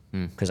medicine.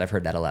 Because I've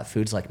heard that a lot.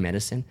 Food's like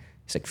medicine.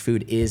 It's like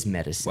food is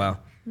medicine. Wow.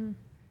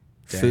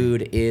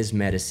 Food is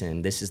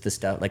medicine. This is the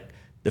stuff, like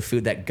the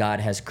food that God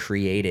has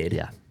created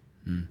Yeah.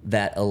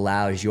 that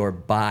allows your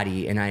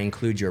body, and I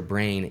include your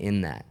brain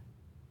in that,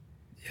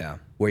 Yeah.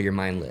 where your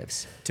mind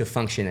lives, to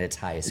function at its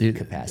highest Dude,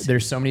 capacity.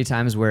 there's so many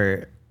times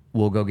where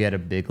we'll go get a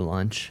big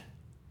lunch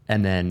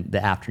and then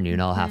the afternoon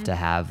I'll have to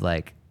have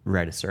like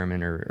write a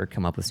sermon or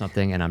come up with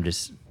something and I'm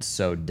just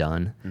so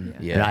done.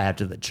 Yeah. And I have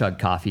to chug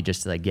coffee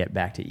just to like get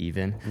back to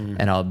even.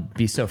 And I'll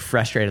be so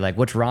frustrated, like,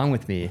 what's wrong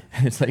with me?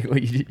 It's like, well,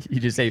 you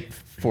just ate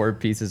 4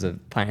 pieces of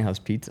Pine House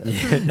pizza.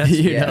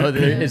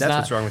 That's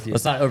what's wrong with you.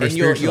 Let's not over And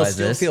you'll spiritualize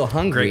still this. feel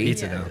hungry. Great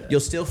pizza, though. You'll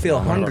still feel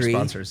One of our hungry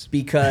sponsors.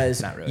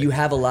 because Not really. you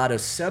have a lot of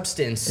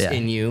substance Yeah.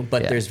 in you,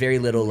 but Yeah. there's very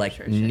little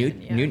like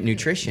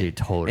nutrition. Dude,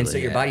 totally. And so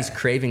your Yeah. body's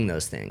craving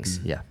those things.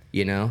 Yeah.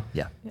 You know?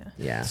 Yeah.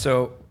 Yeah.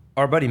 So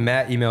our buddy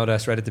Matt emailed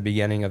us right at the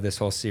beginning of this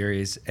whole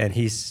series, and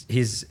he's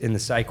in the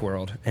psych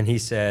world, and he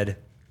said,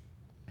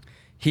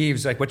 he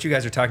was like, what you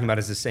guys are talking about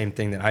is the same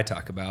thing that I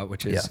talk about,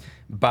 which is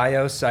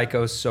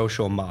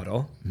biopsychosocial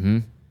model.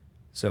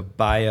 So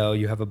bio,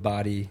 you have a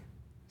body,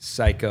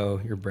 psycho,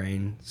 your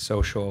brain,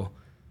 social,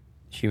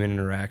 human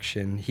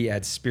interaction. He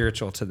adds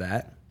spiritual to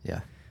that.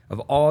 Yeah. Of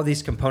all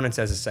these components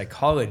as a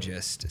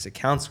psychologist, as a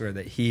counselor,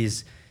 that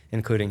he's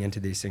including into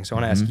these things. So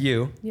I want to ask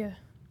you, Yeah.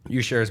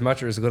 you share as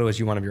much or as little as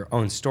you want of your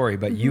own story,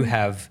 but you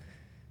have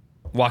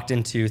walked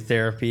into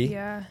therapy.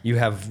 Yeah. You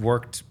have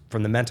worked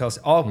from the mental,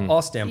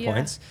 all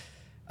standpoints.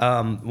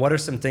 What are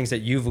some things that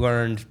you've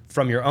learned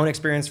from your own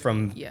experience,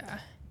 from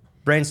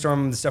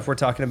brainstorm, the stuff we're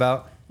talking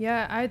about?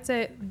 Yeah, I'd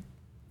say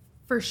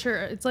for sure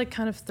it's like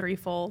kind of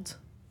threefold,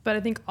 but I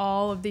think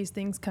all of these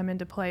things come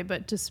into play.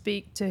 But to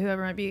speak to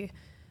whoever might be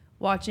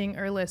watching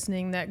or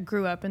listening that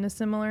grew up in a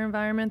similar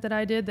environment that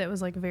I did, that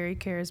was like very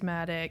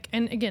charismatic.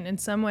 And again, in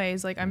some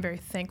ways, like I'm very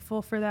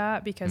thankful for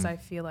that because I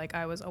feel like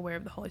I was aware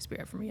of the Holy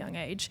Spirit from a young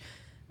age.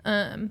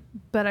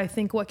 But I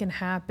think what can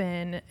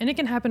happen, and it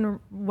can happen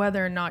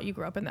whether or not you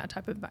grew up in that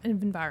type of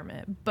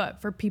environment, but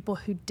for people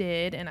who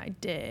did, and I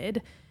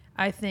did,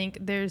 I think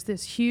there's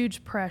this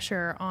huge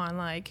pressure on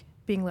like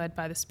being led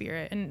by the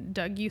Spirit. And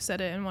Doug, you said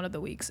it in one of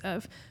the weeks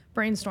of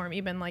brainstorm,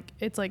 even like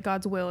it's like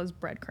God's will is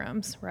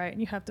breadcrumbs, right?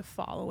 And you have to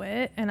follow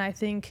it. And I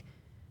think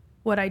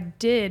what I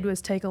did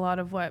was take a lot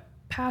of what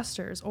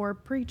pastors or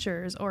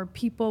preachers or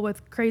people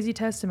with crazy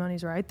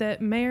testimonies, right,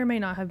 that may or may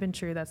not have been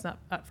true. That's not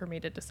up for me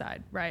to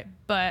decide, right?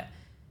 But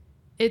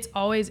it's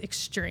always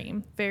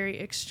extreme, very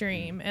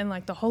extreme. And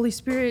like the Holy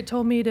Spirit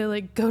told me to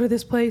like go to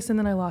this place and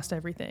then I lost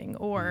everything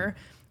or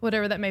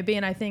whatever that may be.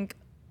 And I think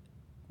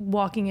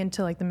walking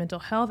into like the mental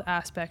health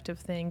aspect of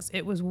things,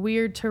 it was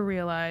weird to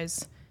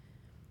realize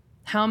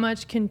how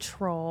much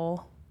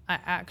control I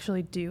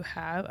actually do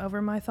have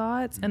over my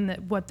thoughts, and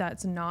that what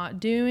that's not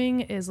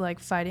doing is like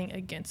fighting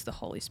against the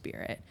Holy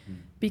Spirit.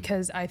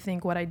 Because I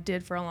think what I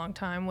did for a long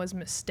time was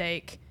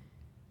mistake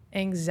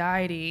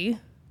anxiety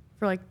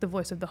for like the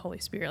voice of the Holy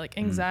Spirit, like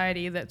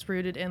anxiety that's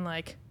rooted in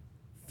like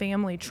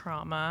family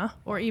trauma,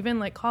 or even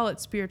like call it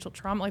spiritual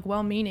trauma, like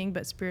well-meaning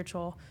but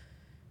spiritual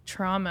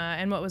trauma.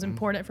 And what was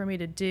important for me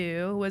to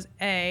do was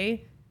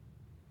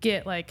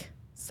get like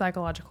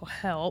psychological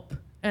help,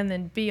 and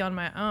then be on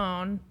my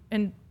own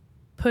and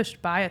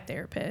pushed by a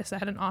therapist. I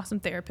had an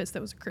awesome therapist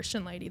that was a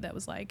Christian lady that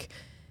was like,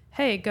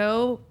 hey,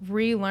 go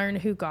relearn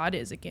who God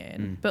is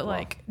again. But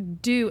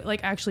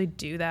actually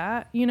do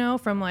that, you know,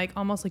 from like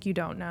almost like you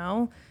don't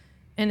know.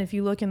 And if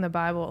you look in the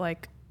Bible,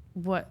 like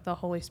what the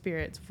Holy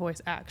Spirit's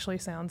voice actually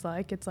sounds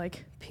like, it's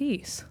like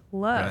peace,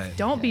 love,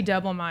 don't be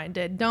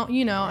double-minded, don't,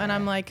 you know. And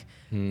I'm like,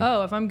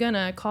 oh, if I'm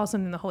gonna call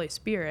something the Holy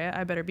Spirit,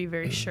 I better be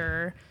very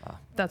sure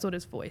that's what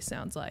his voice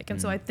sounds like.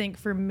 And so I think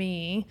for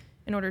me,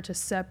 in order to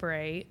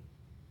separate,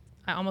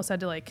 I almost had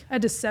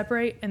to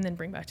separate and then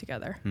bring back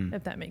together,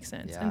 if that makes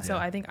sense. And so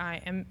I think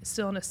I am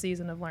still in a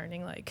season of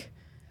learning, like,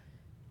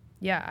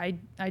 I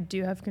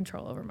do have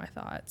control over my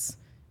thoughts,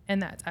 and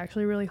that's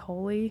actually really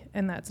holy,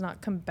 and that's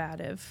not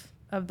combative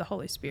of the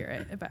Holy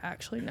Spirit if I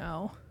actually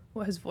know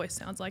what his voice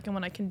sounds like. And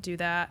when I can do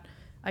that,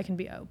 I can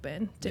be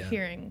open to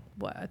hearing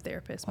what a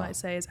therapist might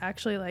say is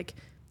actually like,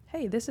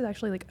 hey, this is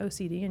actually like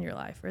OCD in your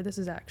life, or this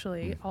is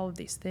actually all of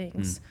these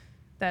things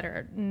that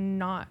are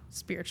not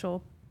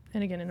spiritual.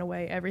 And again, in a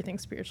way,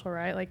 everything's spiritual,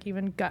 right? Like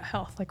even gut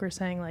health, like we're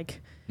saying,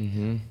 like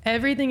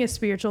everything is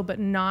spiritual, but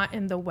not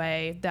in the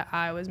way that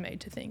I was made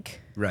to think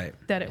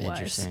that it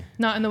was.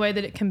 Not in the way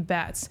that it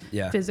combats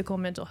physical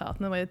mental health,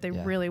 in the way that they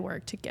really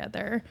work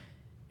together.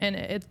 And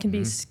it can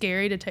be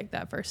scary to take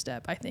that first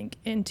step, I think,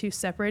 into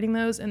separating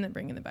those and then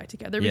bringing them back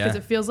together, because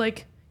it feels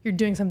like you're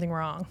doing something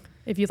wrong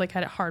if you've like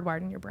had it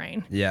hardwired in your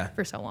brain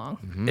for so long.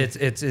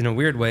 It's in a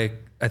weird way,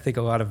 I think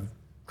a lot of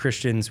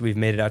Christians, we've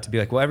made it out to be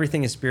like, well,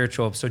 everything is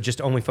spiritual, so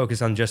just only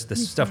focus on just the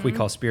stuff we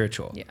call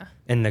spiritual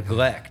and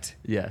neglect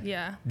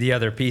the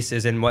other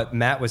pieces. And what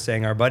Matt was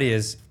saying, our buddy,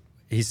 is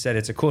he said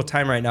it's a cool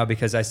time right now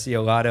because I see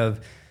a lot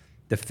of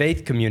the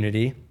faith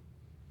community,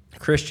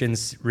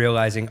 Christians,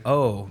 realizing,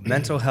 oh,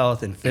 mental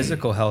health and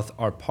physical health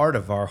are part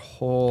of our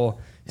whole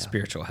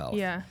spiritual health.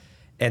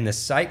 And the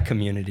psych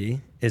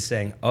community is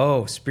saying,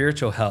 oh,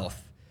 spiritual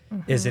health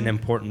is an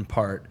important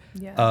part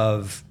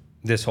of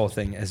this whole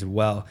thing as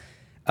well.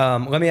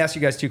 Let me ask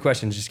you guys two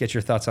questions, just get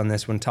your thoughts on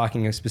this when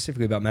talking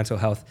specifically about mental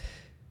health.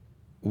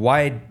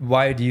 Why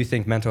do you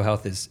think mental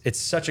health it's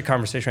such a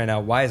conversation right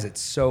now? Why is it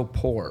so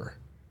poor,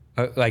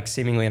 like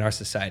seemingly in our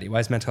society? Why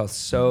is mental health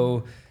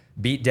so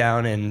beat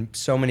down and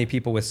so many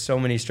people with so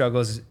many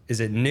struggles?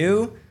 Is it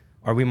new?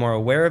 Are we more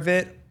aware of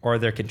it? Or are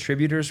there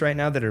contributors right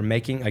now that are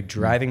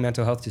driving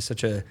mental health to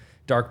such a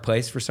dark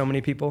place for so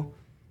many people?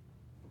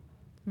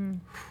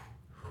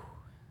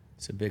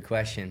 It's a big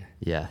question.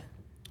 Yeah.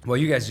 Well,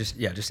 you guys just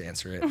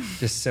answer it.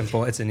 Just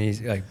simple. It's an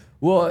easy,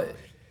 Well,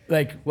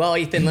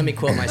 Ethan, let me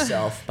quote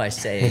myself by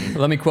saying...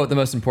 Let me quote the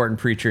most important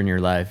preacher in your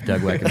life,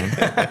 Doug Weckerman.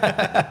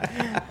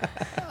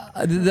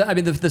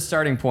 The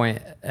starting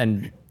point,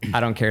 and I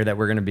don't care that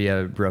we're going to be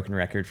a broken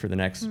record for the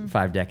next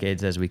 5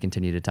 decades as we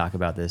continue to talk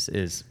about this,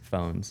 is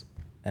phones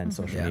and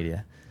social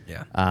media.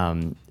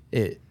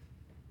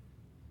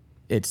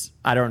 It's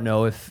I don't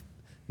know if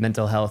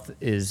mental health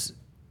is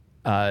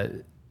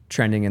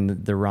trending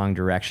in the wrong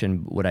direction.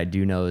 What I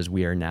do know is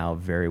we are now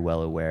very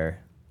well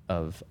aware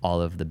of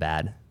all of the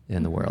bad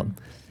in the world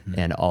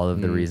and all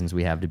of the reasons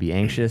we have to be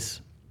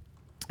anxious,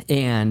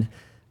 and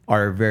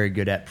are very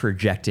good at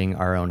projecting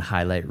our own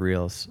highlight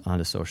reels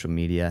onto social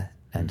media.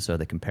 And so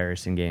the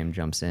comparison game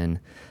jumps in,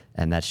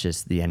 and that's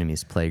just the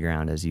enemy's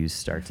playground as you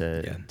start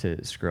to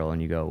scroll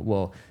and you go,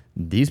 well,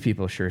 these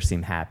people sure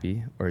seem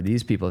happy, or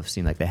these people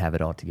seem like they have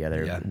it all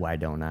together. Why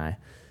don't I?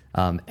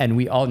 And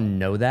we all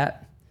know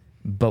that,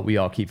 but we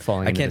all keep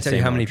falling I into can't the tell you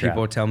same how old many trap.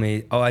 people tell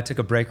me, "Oh, I took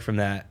a break from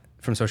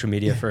social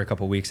media for a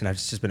couple weeks, and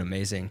it's just been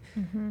amazing."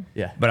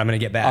 Yeah. But I'm going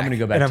to get back. I'm gonna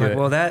go back And I'm to like, it.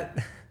 well,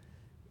 that.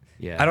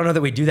 Yeah. I don't know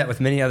that we do that with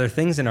many other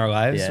things in our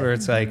lives, Yeah. where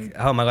it's like,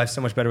 oh, my life's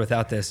so much better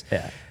without this.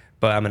 Yeah.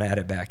 But I'm going to add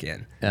it back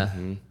in. Yeah.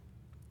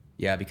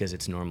 Yeah, because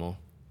it's normal.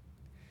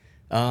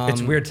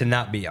 It's weird to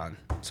not be on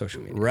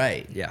social media.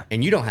 Right. Yeah.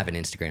 And you don't have an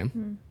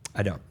Instagram.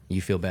 I don't.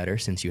 You feel better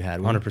since you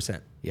had one?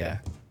 100%. Yeah.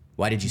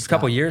 Why did you It's a stop?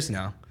 couple years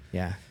now.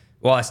 Yeah.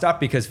 Well, I stopped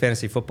because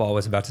fantasy football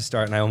was about to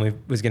start, and I only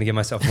was going to give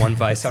myself one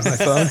vice on my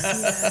phone.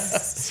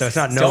 So it's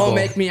not noble. Don't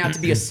make me out to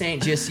be a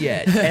saint just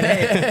yet. And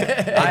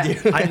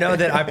hey, I know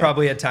that I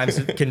probably at times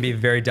can be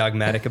very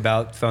dogmatic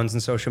about phones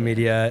and social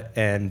media,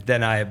 and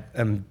then I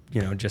am,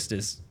 just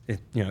as,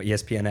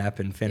 ESPN app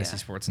and fantasy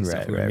sports and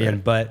stuff.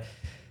 Right. But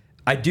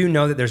I do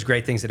know that there's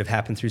great things that have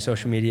happened through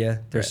social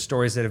media. There's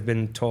stories that have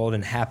been told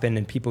and happened,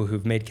 and people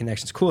who've made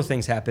connections. Cool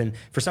things happen.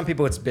 For some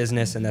people, it's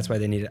business, and that's why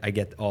they need it. I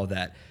get all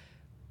that.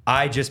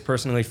 I just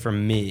personally, for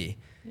me,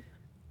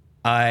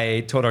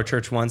 I told our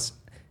church once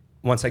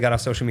I got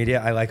off social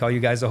media, I like all you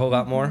guys a whole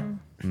lot more.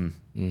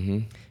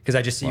 Because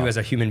I just see you as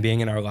a human being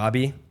in our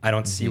lobby. I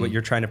don't see what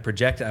you're trying to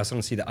project. I also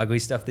don't see the ugly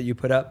stuff that you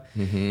put up.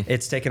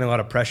 It's taken a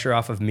lot of pressure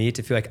off of me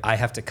to feel like I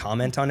have to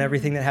comment on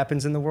everything that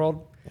happens in the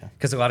world.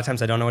 Because a lot of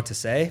times I don't know what to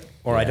say,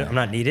 or I'm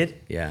not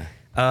needed. Yeah.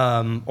 Or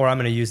I'm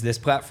going to use this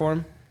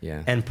platform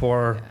and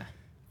pour,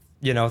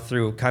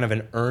 through kind of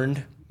an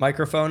earned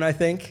microphone, I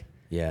think.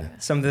 Yeah.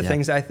 Some of the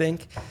things I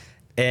think.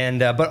 And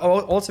but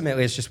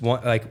ultimately, it's just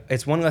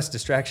it's one less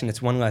distraction.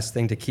 It's one less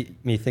thing to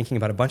keep me thinking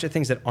about a bunch of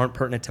things that aren't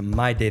pertinent to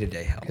my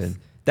day-to-day health. Good.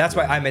 That's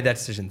why I made that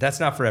decision. That's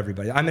not for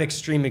everybody. I'm an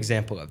extreme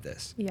example of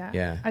this.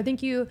 Yeah. I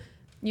think you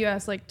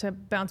asked, like, to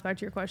bounce back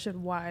to your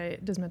question, why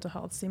does mental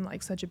health seem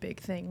like such a big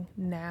thing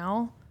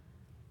now?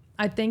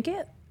 I've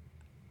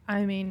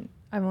only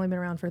been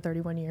around for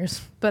 31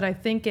 years, but I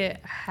think it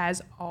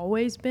has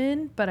always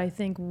been. But I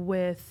think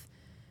with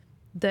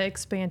the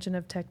expansion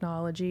of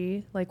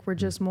technology, like, we're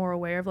just more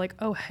aware of, like,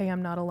 oh, hey,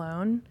 I'm not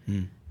alone.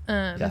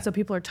 And so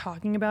people are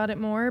talking about it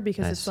more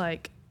because it's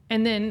like,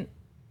 and then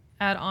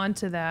add on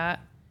to that,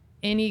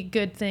 any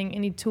good thing,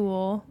 any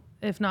tool,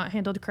 if not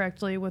handled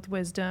correctly with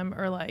wisdom,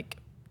 or like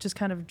just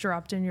kind of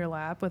dropped in your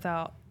lap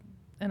without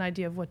an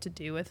idea of what to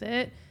do with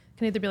it,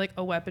 can either be like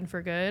a weapon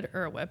for good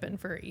or a weapon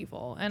for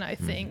evil. And I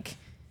think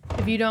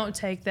if you don't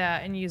take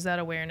that and use that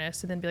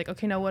awareness and then be like,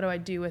 okay, now what do I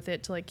do with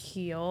it to, like,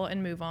 heal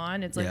and move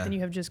on? It's like, then you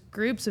have just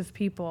groups of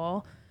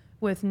people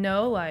with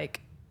no,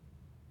 like,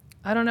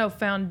 I don't know,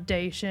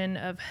 foundation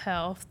of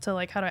health to,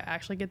 like, how do I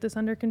actually get this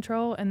under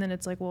control? And then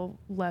it's like, well,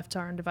 left to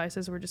our own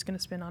devices, we're just going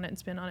to spin on it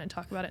and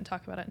talk about it and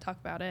talk about it and talk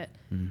about it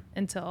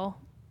until,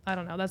 I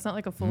don't know, that's not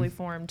like a fully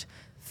formed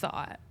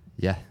thought.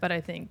 Yeah. But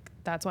I think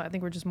that's why I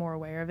think we're just more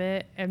aware of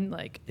it, and,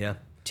 like, Yeah.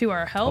 to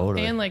our help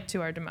Totally. and, like,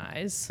 to our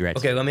demise. You're right.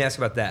 Okay, let me ask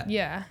about that.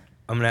 Yeah.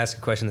 I'm going to ask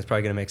a question that's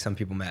probably going to make some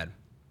people mad.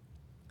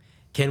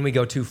 Can we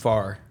go too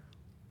far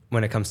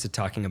when it comes to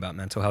talking about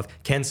mental health?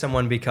 Can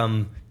someone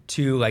become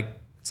too, like,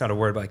 it's not a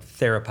word, but like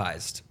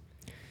therapized?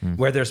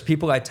 Where there's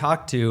people I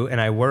talk to and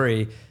I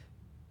worry,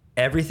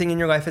 everything in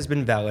your life has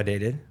been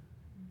validated,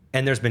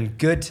 and there's been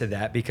good to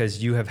that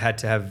because you have had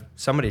to have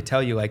somebody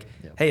tell you, like,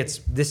 hey,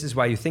 this is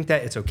why you think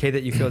that. It's okay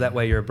that you feel that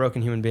way. You're a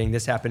broken human being.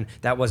 This happened.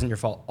 That wasn't your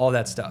fault. All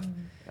that stuff.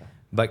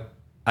 But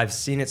I've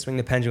seen it swing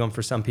the pendulum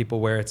for some people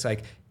where it's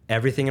like,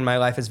 everything in my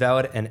life is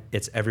valid and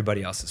it's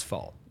everybody else's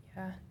fault.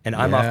 Yeah. And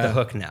I'm off the Yeah.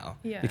 hook now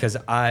Yeah. because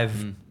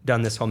I've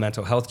done this whole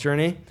mental health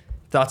journey.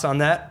 Thoughts on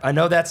that? I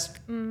know that's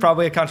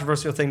probably a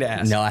controversial thing to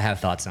ask. No, I have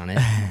thoughts on it.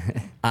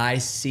 I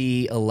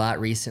see a lot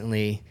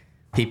recently,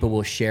 people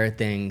will share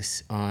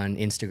things on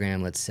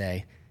Instagram, let's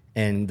say,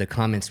 and the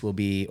comments will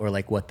be, or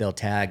like what they'll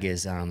tag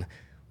is,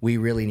 we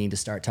really need to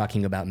start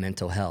talking about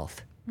mental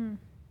health.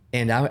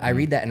 And I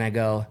read that and I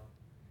go,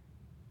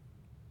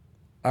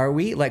 are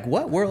we, like,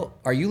 what world,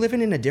 are you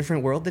living in a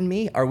different world than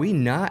me?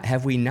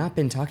 Have we not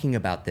been talking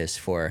about this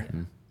for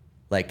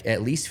like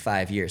at least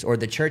 5 years? Or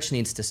the church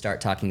needs to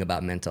start talking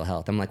about mental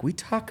health. I'm like, we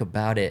talk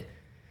about it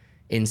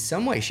in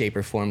some way, shape,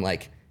 or form,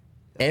 like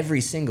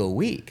every single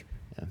week.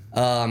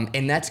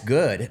 And that's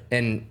good.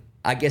 And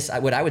I guess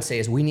what I would say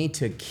is we need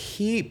to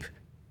keep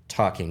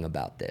talking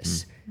about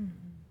this.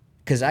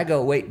 Because I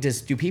go, wait,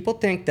 do people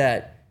think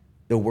that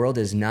the world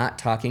is not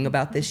talking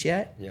about this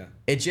yet? Yeah.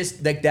 It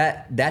just, like,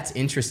 that's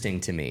interesting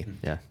to me.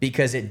 Yeah.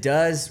 Because it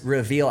does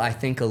reveal, I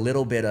think, a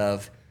little bit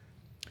of,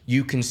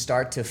 you can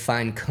start to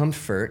find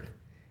comfort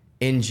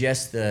in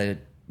just the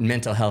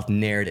mental health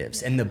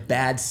narratives and the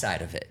bad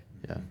side of it.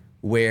 Yeah.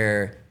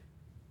 Where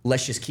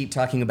let's just keep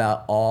talking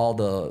about all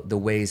the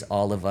ways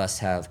all of us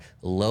have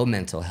low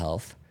mental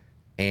health,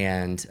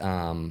 and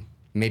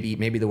maybe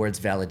the word's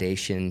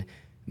validation.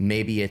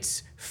 Maybe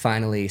it's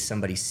finally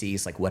somebody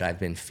sees, like, what I've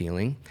been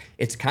feeling.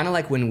 It's kind of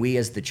like when we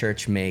as the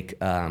church make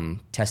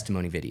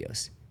testimony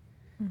videos.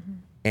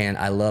 And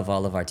I love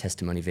all of our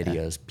testimony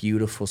videos,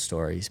 beautiful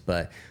stories,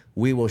 but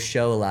we will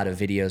show a lot of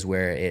videos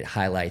where it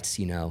highlights,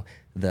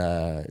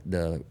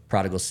 the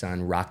prodigal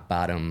son, rock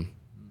bottom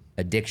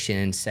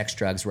addiction, sex,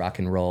 drugs, rock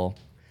and roll.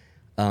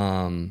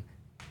 And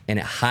it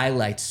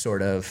highlights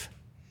sort of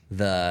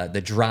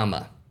the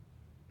drama.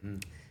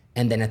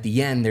 And then at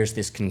the end, there's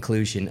this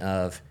conclusion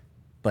of,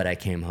 but I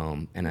came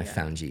home and I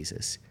found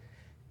Jesus.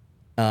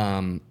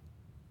 And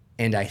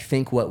I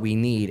think what we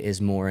need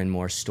is more and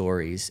more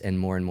stories and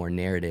more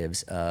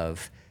narratives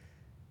of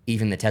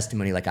even the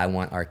testimony like I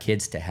want our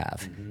kids to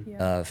have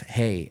of,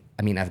 hey,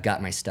 I mean, I've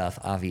got my stuff.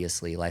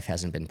 Obviously, life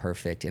hasn't been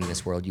perfect. In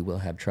this world, you will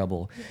have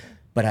trouble.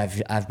 But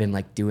I've been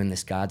like doing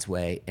this God's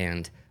way,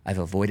 and I've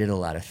avoided a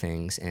lot of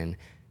things, and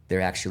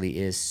there actually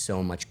is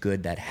so much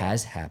good that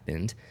has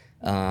happened.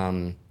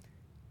 I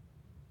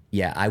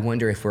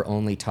wonder if we're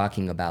only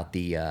talking about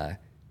the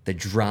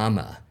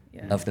drama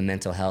of the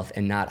mental health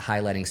and not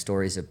highlighting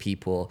stories of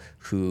people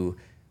who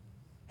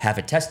have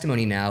a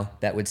testimony now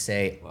that would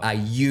say, I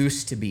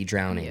used to be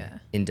drowning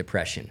in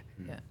depression.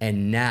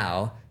 And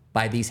now,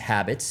 by these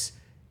habits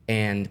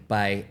and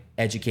by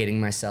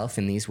educating myself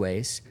in these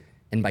ways,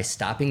 and by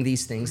stopping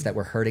these things that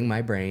were hurting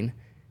my brain,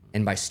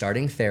 and by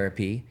starting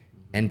therapy,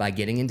 and by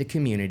getting into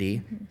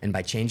community, and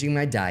by changing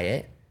my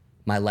diet,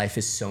 my life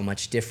is so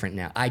much different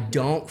now. I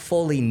don't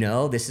fully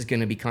know, this is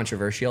gonna be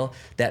controversial,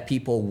 that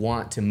people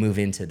want to move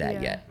into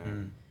that yet.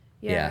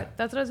 Yeah,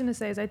 that's what I was gonna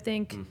say is I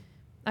think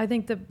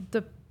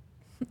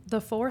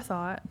the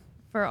forethought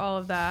for all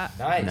of that.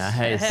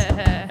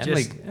 Nice.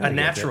 Just a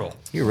natural.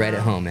 You're right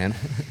at home, man.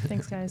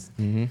 Thanks, guys.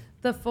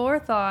 The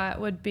forethought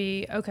would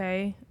be,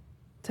 okay,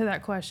 to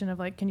that question of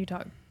like, can you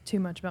talk too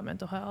much about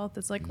mental health?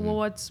 It's like, well,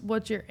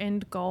 what's your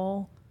end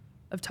goal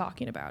of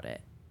talking about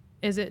it?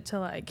 Is it to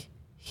like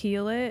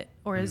heal it,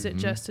 or is it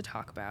just to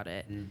talk about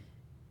it?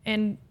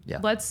 And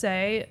let's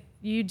say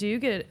you do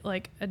get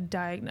like a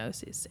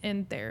diagnosis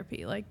in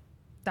therapy, like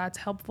that's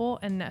helpful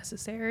and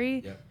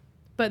necessary.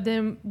 But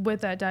then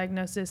with that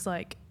diagnosis,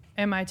 like,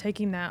 am I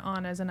taking that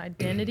on as an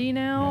identity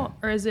now?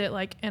 Or is it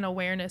like an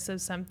awareness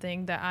of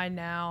something that I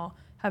now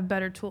have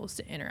better tools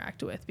to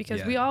interact with?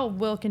 Because we all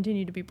will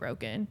continue to be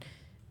broken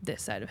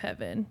this side of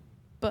heaven.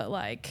 But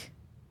like,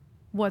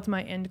 what's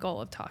my end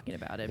goal of talking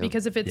about it?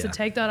 Because if it's to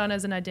take that on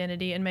as an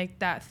identity and make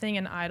that thing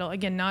an idol,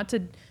 again, not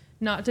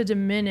to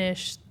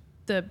diminish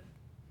the,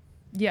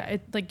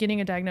 like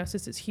getting a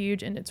diagnosis is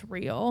huge and it's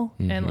real.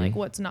 And like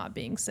what's not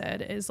being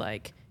said is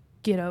like,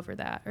 get over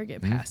that or get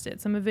past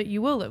it. Some of it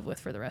you will live with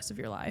for the rest of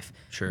your life.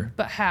 Sure.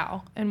 But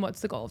how? And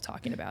what's the goal of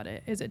talking about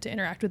it? Is it to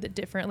interact with it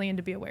differently and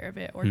to be aware of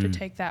it, or to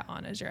take that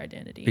on as your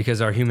identity?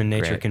 Because our human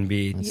nature can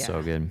be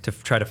So good. to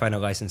try to find a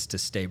license to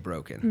stay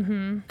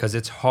broken. Because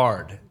it's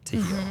hard to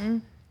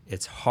heal.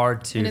 It's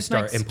hard to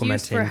start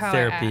implementing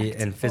therapy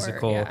and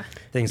physical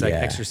things like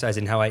exercise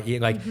and how I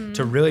eat. Like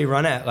to really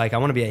run at, like, I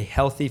want to be a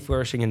healthy,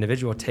 flourishing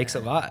individual takes a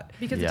lot.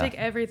 Because to take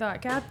every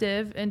thought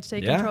captive and to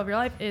take control of your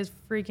life is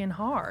freaking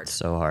hard.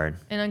 So hard.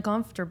 And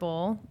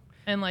uncomfortable,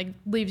 and like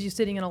leaves you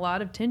sitting in a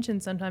lot of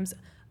tension sometimes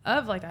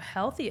of like a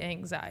healthy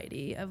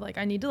anxiety of like,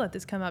 I need to let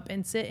this come up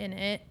and sit in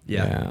it.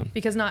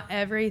 Because not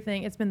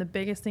everything, it's been the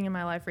biggest thing in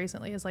my life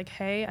recently is like,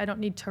 hey, I don't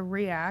need to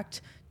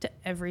react to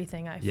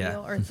everything I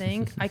feel or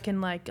think. I can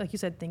like you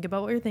said, think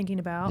about what you're thinking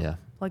about.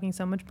 Plugging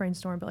so much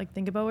brainstorm, but like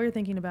think about what you're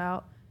thinking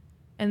about.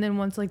 And then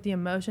once like the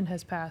emotion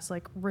has passed,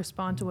 like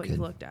respond to what you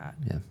looked at.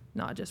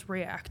 Not just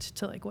react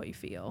to like what you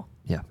feel.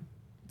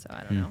 So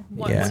I don't know.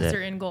 What's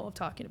your end goal of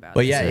talking about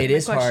But it? it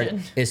is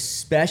hard,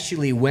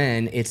 especially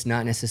when it's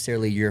not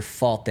necessarily your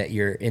fault that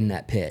you're in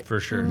that pit. For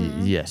sure.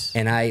 Yes.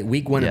 And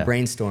week one of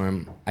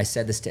Brainstorm, I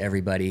said this to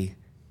everybody.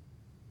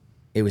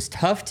 It was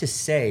tough to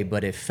say,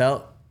 but it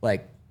felt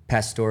like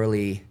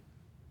pastorally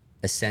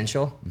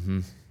essential.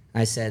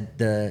 I said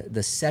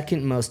the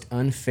second most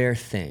unfair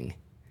thing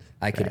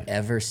I could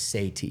ever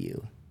say to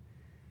you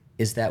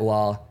is that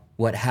while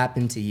what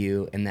happened to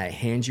you and that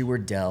hand you were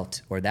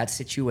dealt or that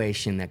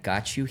situation that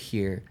got you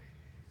here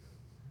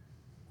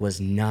was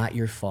not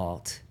your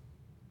fault,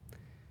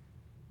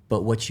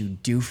 but what you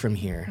do from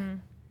here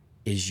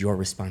is your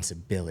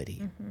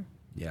responsibility.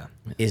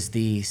 Is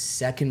the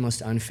second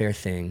most unfair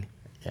thing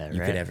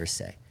you could ever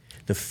say.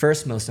 The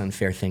first most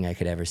unfair thing I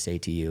could ever say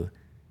to you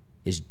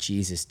is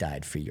Jesus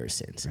died for your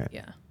sins.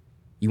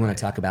 You want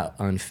to talk about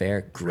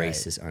unfair?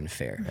 Grace is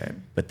unfair.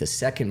 But the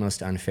second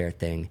most unfair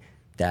thing,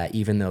 that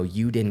even though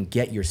you didn't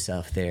get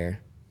yourself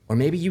there, or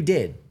maybe you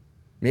did,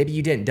 maybe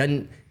you didn't,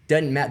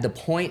 doesn't matter. The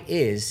point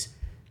is,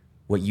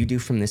 what you do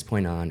from this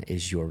point on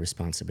is your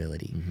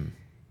responsibility.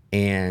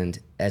 And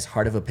as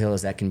hard of a pill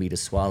as that can be to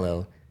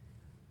swallow,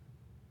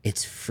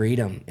 it's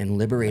freedom and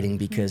liberating,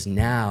 because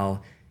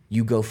now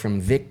you go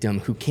from victim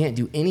who can't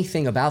do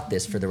anything about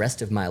this for the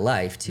rest of my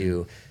life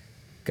to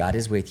God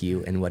is with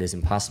you, and what is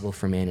impossible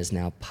for man is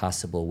now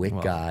possible with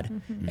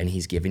God, and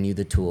he's given you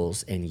the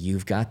tools, and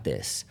you've got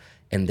this.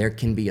 And there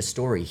can be a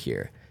story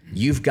here.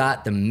 You've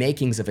got the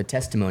makings of a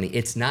testimony.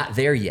 It's not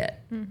there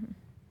yet.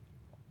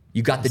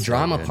 You got the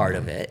drama part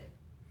of it,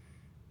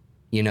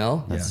 you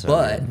know?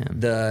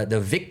 But the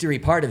victory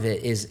part of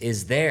it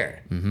is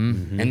there.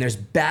 And there's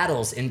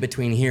battles in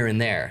between here and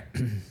there.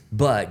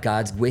 But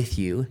God's with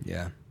you.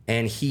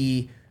 And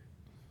he'll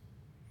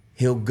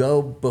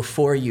go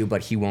before you,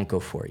 but he won't go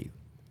for you.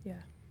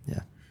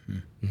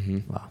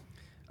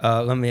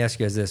 Wow. Let me ask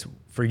you guys this.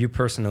 For you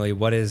personally,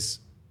 what is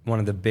one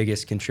of the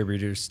biggest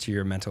contributors to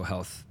your mental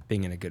health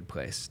being in a good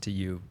place, to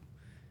you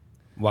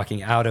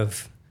walking out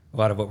of a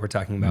lot of what we're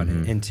talking about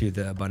and into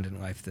the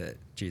abundant life that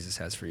Jesus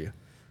has for you?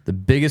 The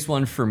biggest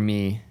one for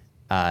me,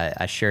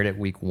 I shared it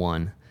week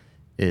 1,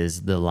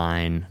 is the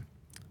line,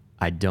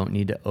 I don't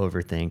need to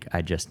overthink,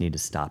 I just need to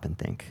stop and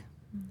think.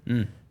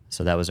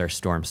 So that was our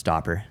storm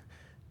stopper.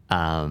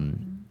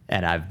 And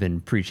I've been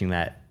preaching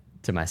that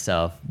to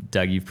myself.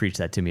 Doug, you've preached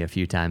that to me a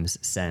few times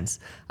since.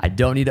 I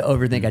don't need to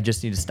overthink, I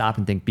just need to stop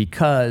and think,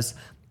 because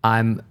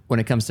when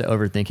it comes to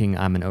overthinking,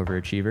 I'm an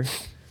overachiever.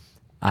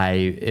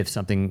 If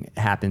something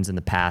happens in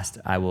the past,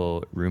 I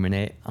will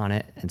ruminate on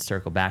it and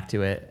circle back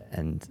to it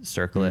and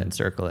circle it and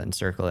circle it and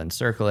circle it and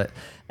circle it.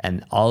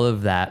 And all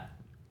of that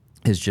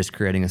is just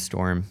creating a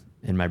storm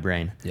in my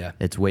brain. Yeah.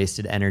 It's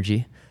wasted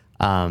energy.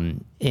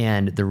 And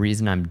the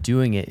reason I'm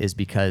doing it is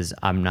because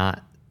I'm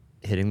not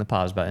hitting the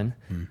pause button,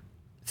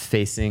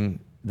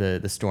 facing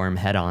the storm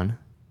head on,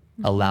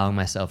 allowing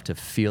myself to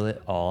feel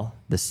it all,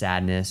 the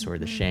sadness or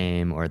the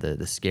shame or the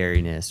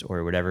scariness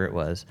or whatever it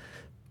was,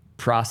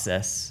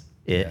 process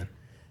it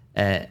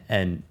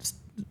and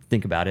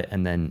think about it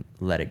and then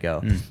let it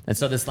go. And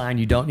so this line,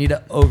 you don't need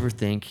to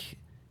overthink,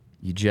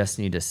 you just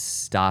need to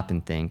stop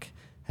and think,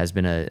 has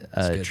been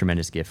a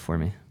tremendous gift for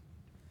me.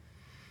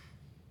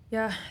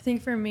 Yeah, I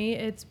think for me,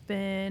 it's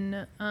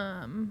been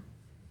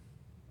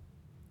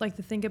like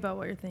to think about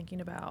what you're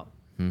thinking about.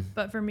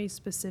 But for me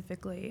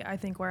specifically, I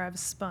think where I've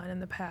spun in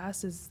the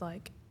past is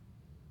like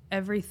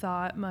every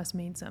thought must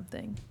mean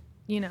something,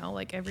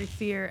 like every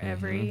fear,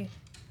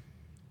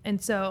 and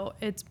so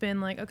it's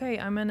been like, okay,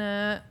 I'm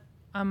gonna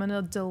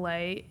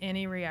delay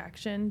any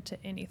reaction to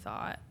any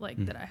thought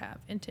that I have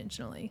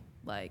intentionally,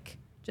 like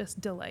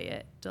just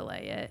delay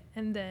it.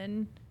 And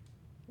then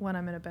when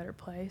I'm in a better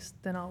place,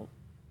 then I'll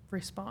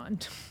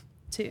respond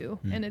to.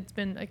 And it's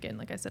been, again,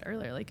 like I said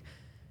earlier, like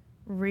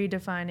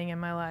redefining in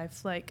my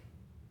life, like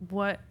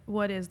what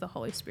is the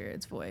Holy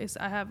Spirit's voice?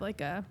 I have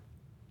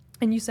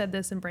and you said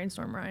this in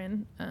Brainstorm,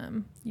 Ryan.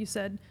 You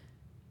said,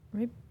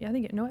 maybe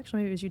it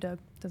was you, Doug.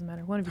 Doesn't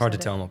matter. One of you Hard to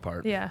said tell it. them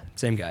apart. Yeah.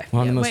 Same guy.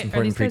 Well, I'm the most Wait, are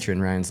important these guys- preacher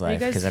in Ryan's life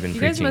because I've been you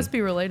preaching. guys must be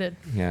related.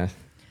 Yeah.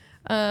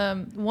 I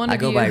I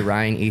go by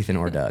Ryan, Ethan,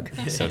 or Doug,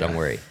 so don't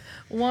worry.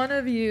 One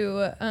of you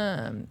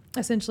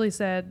essentially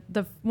said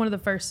one of the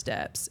first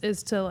steps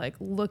is to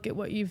look at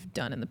what you've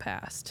done in the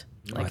past.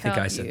 I think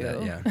I said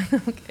that, yeah.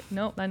 Okay,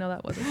 nope, I know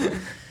that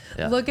wasn't.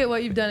 Yeah. Look at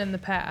what you've done in the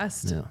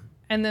past, Yeah.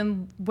 and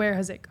then where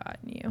has it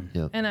gotten you?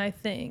 Yep. And I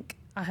think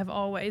I have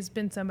always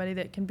been somebody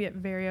that can get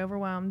very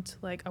overwhelmed.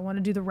 Like, I want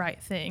to do the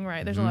right thing,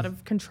 right? There's a lot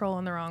of control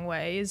in the wrong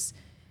ways,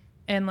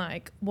 and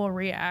we'll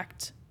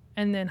react.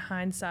 And then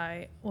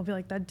hindsight will be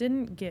like, that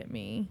didn't get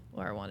me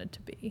where I wanted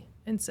to be.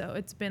 And so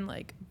it's been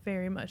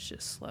very much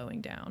just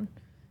slowing down,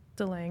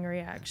 delaying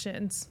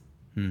reactions,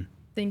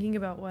 thinking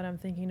about what I'm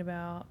thinking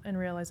about, and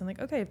realizing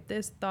okay, if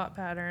this thought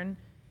pattern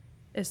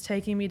is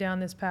taking me down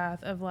this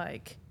path of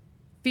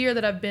fear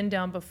that I've been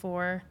down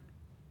before,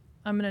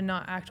 I'm going to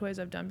not act ways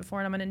I've done before,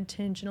 and I'm going to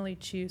intentionally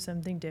choose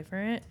something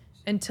different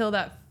until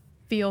that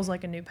feels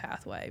like a new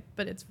pathway.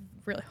 But it's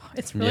really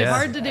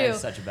hard to do.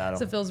 It's such a battle.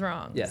 So it feels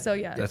wrong. Yeah. So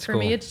That's for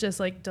cool. me, it's just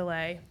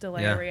delay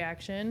Yeah. a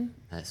reaction.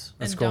 Nice.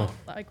 That's and cool.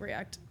 don't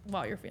react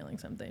while you're feeling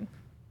something.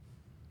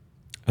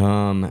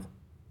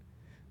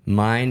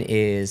 Mine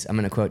is, I'm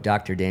going to quote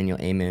Dr. Daniel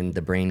Amen,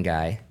 the brain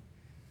guy,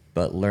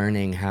 but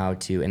learning how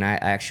to, and I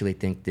actually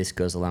think this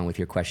goes along with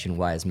your question,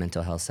 why is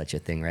mental health such a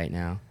thing right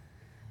now?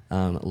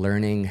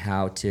 Learning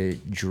how to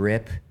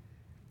drip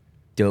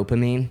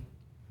dopamine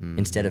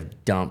instead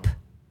of dump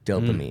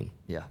dopamine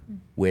Yeah.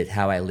 with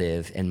how I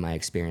live and my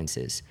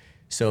experiences.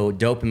 So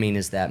dopamine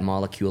is that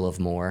molecule of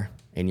more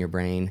in your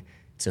brain.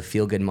 It's a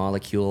feel-good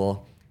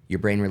molecule. Your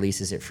brain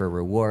releases it for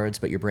rewards,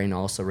 but your brain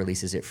also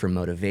releases it for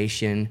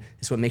motivation.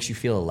 It's what makes you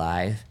feel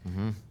alive.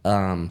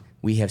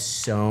 We have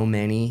so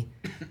many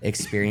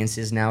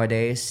experiences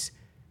nowadays,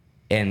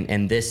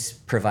 and this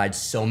provides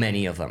so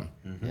many of them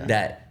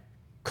that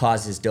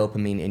causes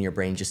dopamine in your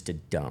brain just to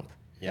dump.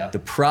 Yeah. The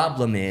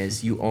problem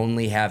is you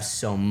only have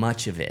so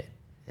much of it.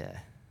 Yeah.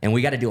 And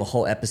we got to do a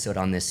whole episode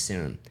on this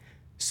soon.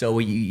 So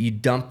you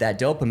dump that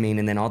dopamine,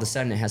 and then all of a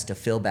sudden it has to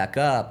fill back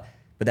up.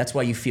 But that's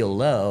why you feel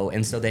low.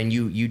 And so then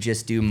you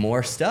just do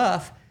more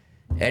stuff,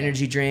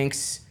 energy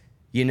drinks,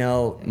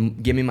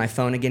 give me my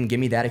phone again, give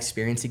me that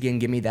experience again,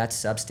 give me that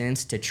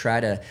substance to try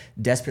to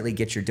desperately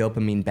get your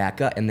dopamine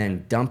back up and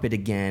then dump it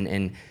again.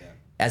 And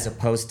as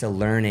opposed to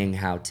learning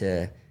how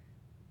to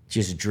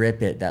just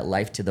drip it, that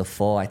life to the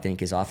full, I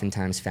think, is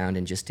oftentimes found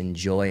in just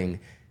enjoying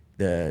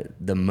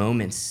the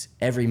moments,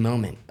 every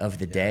moment of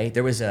the day.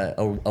 There was a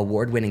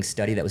award-winning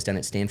study that was done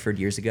at Stanford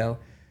years ago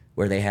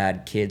where they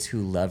had kids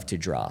who loved to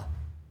draw.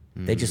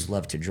 They just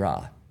love to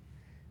draw.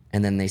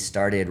 And then they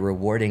started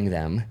rewarding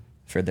them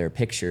for their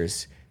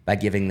pictures by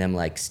giving them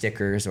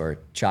stickers or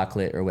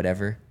chocolate or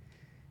whatever.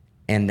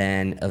 And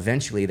then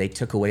eventually they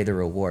took away the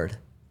reward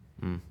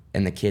and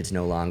the kids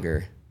no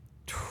longer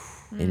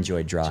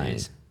enjoyed drawing.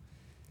 Jeez.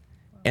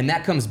 And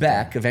that comes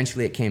back.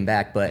 Eventually it came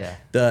back, but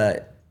Yeah.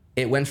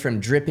 it went from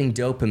dripping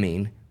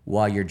dopamine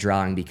while you're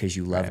drawing because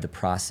you love the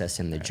process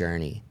and the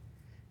journey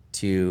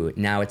to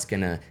now it's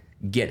going to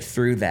get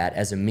through that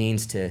as a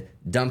means to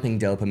dumping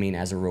dopamine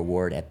as a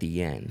reward at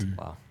the end.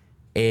 Wow.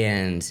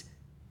 And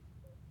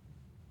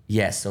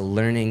so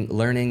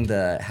learning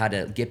how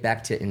to get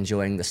back to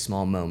enjoying the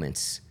small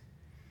moments,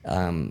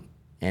 and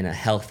a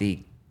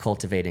healthy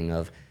cultivating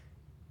of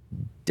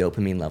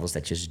dopamine levels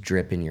that just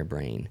drip in your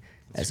brain,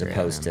 as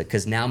opposed to,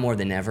 because now more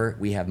than ever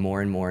we have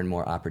more and more and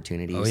more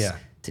opportunities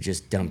to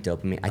just dump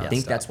dopamine. I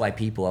think that's why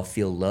people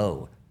feel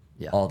low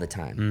all the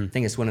time. I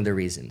think it's one of the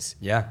reasons.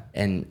 Yeah.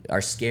 And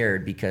are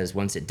scared because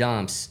once it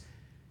dumps,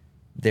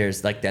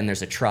 there's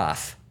a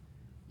trough,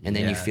 and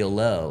then you feel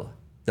low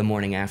the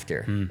morning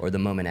after or the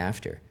moment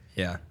after.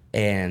 Yeah.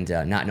 And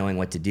not knowing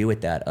what to do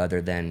with that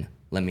other than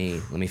let me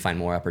find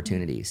more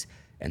opportunities.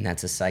 And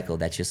that's a cycle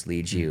that just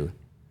leads you.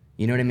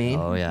 You know what I mean?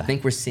 Oh, yeah. I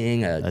think we're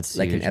seeing That's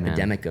an huge, man.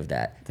 epidemic of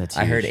that. That's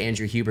I heard huge.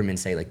 Andrew Huberman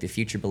say, like, the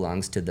future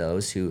belongs to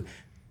those who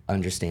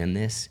understand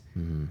this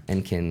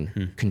and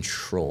can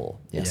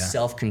control. Yeah.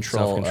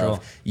 Self-control Self-control.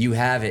 of you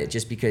have it.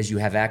 Just because you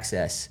have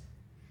access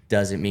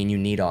doesn't mean you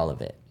need all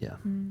of it. Yeah.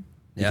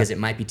 Because it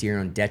might be to your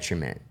own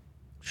detriment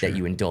that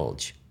you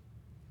indulge.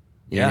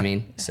 You know what I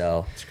mean?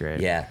 So That's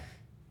great. Yeah.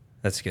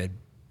 That's good.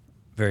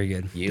 Very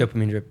good. You?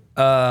 Dopamine drip.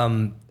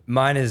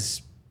 Mine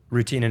is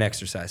routine and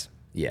exercise.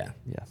 Yeah.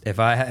 Yeah. If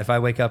I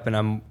wake up and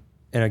I'm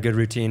in a good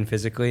routine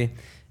physically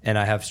and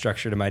I have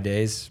structure to my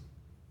days,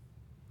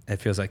 it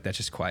feels like that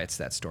just quiets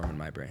that storm in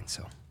my brain.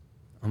 So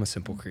I'm a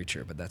simple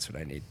creature, but that's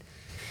what I need.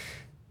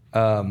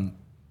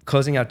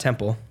 Closing out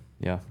temple.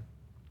 Yeah.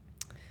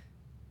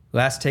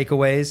 Last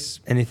takeaways,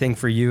 anything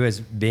for you as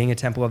being a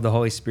temple of the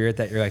Holy Spirit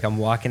that you're like, I'm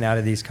walking out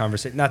of these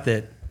conversations, not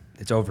that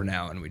it's over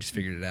now and we just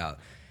figured it out.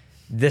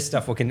 This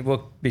stuff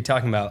we'll be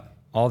talking about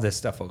all this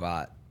stuff a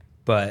lot,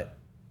 but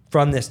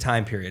from this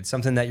time period,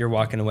 something that you're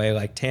walking away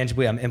like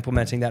tangibly, I'm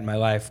implementing that in my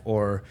life,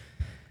 or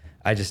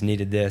I just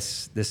needed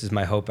this. This is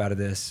my hope out of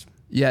this.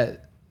 Yeah.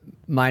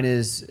 Mine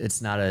is,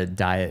 it's not a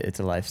diet, it's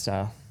a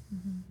lifestyle.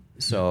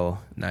 So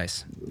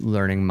Nice.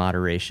 learning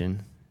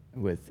moderation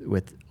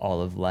with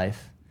all of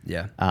life.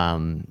 Yeah.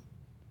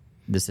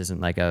 This isn't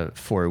like a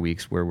 4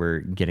 weeks where we're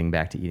getting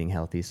back to eating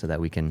healthy so that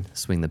we can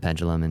swing the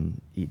pendulum and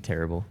eat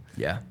terrible.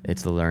 Yeah.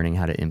 It's the learning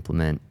how to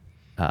implement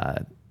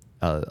a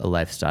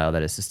lifestyle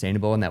that is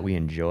sustainable and that we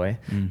enjoy,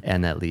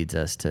 and that leads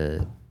us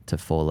to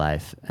full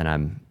life. And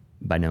I'm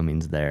by no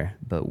means there,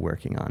 but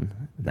working on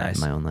that Nice.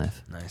 in my own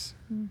life. Nice.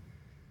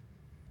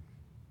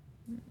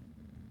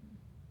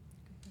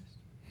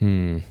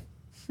 I'm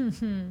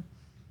trying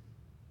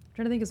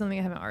to think of something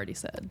I haven't already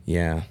said.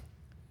 Yeah.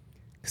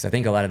 Because I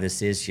think a lot of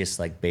this is just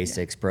like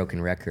basics,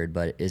 broken record,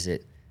 but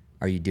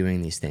are you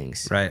doing these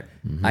things? Right.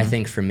 I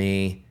think for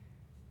me,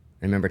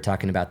 I remember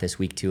talking about this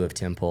week 2 of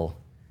Temple,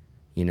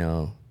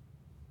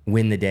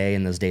 win the day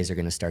and those days are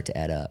going to start to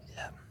add up.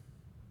 Yeah.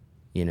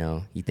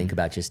 You think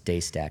about just day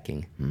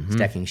stacking,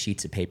 stacking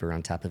sheets of paper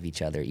on top of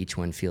each other. Each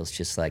one feels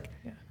just like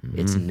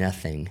it's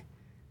nothing.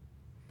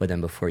 But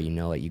then before you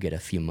know it, you get a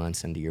few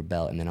months under your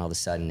belt, and then all of a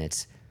sudden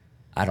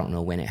I don't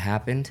know when it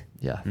happened,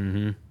 Yeah.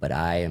 but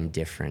I am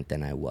different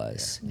than I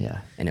was.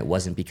 Yeah. And it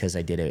wasn't because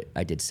I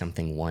did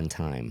something one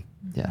time.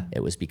 Yeah.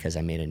 It was because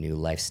I made a new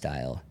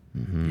lifestyle.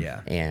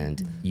 Yeah.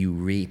 And you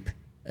reap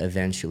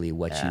eventually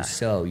what you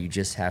sow. You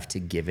just have to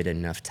give it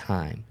enough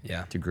time.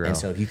 Yeah. To grow. And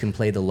so if you can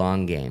play the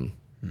long game,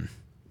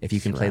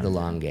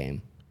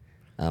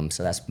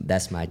 so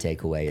that's my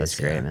takeaway. That's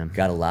great, man.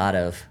 Got a lot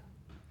of,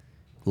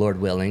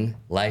 Lord willing,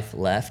 life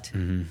left,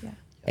 Yeah.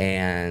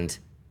 and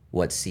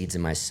what seeds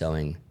am I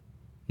sowing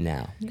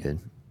now? Good.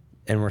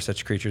 And we're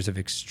such creatures of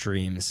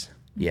extremes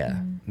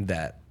Yeah,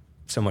 that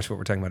so much what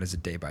we're talking about is a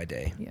day by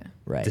day, Yeah.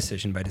 right.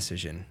 decision by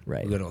decision,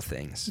 Right. little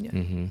things. Yeah.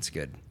 It's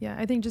good. Yeah,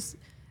 I think just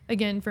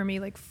again for me,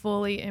 like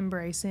fully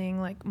embracing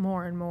like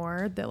more and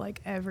more that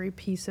like every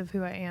piece of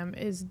who I am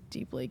is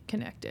deeply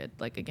connected.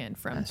 Like again,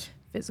 from Nice.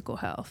 physical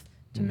health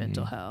to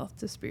mental health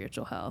to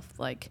spiritual health.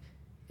 Like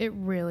it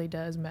really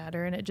does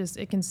matter, and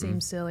it can seem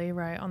silly,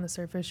 right? On the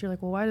surface, you're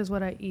like, well, why does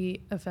what I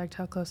eat affect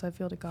how close I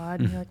feel to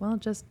God? And you're like, well,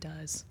 it just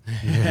does.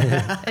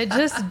 It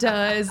just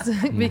does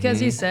because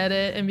He said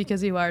it and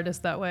because He wired us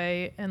that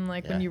way. And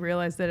like when you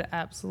realize that it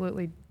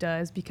absolutely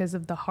does because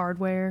of the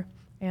hardware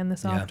and the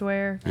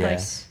software, like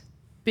Yes.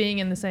 being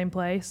in the same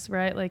place,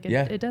 right? Like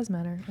it does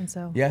matter. And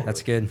so Yeah,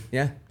 That's good.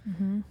 yeah.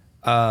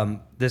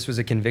 This was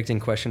a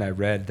convicting question I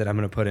read that I'm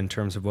going to put in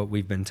terms of what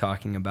we've been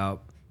talking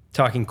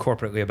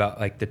corporately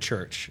about like the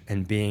church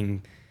and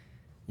being,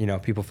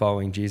 people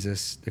following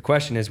Jesus. The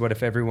question is, what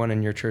if everyone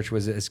in your church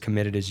was as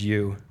committed as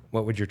you?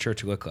 What would your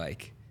church look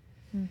like?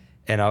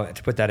 And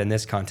to put that in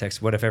this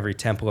context, what if every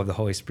temple of the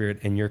Holy Spirit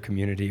in your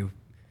community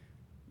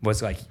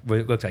looked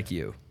like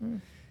you?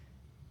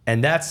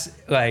 And that's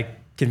like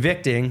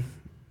convicting,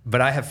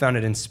 but I have found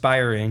it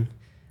inspiring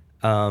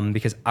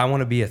because I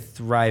want to be a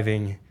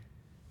thriving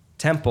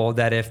temple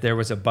that if there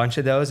was a bunch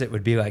of those, it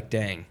would be like,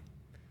 dang,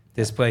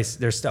 this place,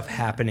 there's stuff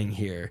happening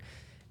here,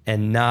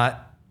 and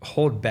not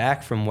hold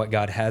back from what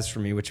God has for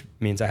me, which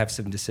means I have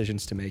some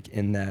decisions to make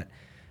in that.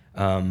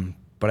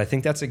 But I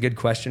think that's a good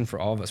question for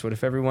all of us. What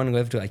if everyone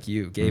lived like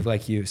you, gave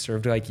like you,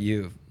 served like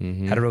you,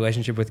 had a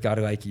relationship with God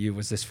like you,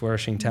 was this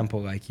flourishing temple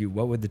like you?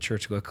 What would the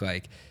church look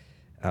like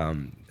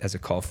as a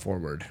call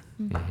forward?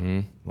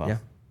 Well, Yeah.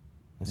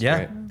 that's Yeah.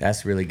 great.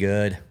 That's really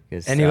good.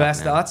 Good Any stuff, last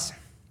man. thoughts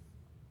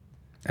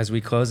as we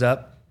close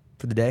up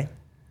for the day?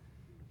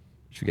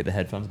 Should we get the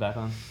headphones back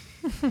on?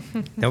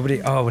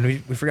 Nobody. Oh, when we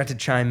forgot to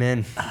chime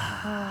in.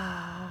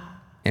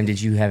 And did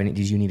you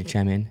need to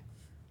chime in?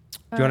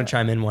 Do you want to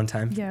chime in one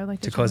time? Yeah, I'd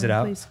like to close chime it in,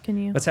 out. please. Can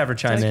you? Let's have her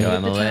chime in. Go,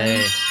 Emily.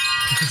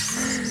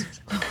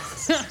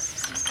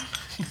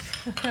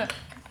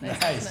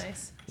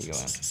 Nice. You go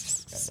on.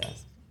 Grab that.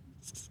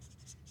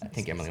 I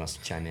think Emily wants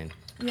to chime in.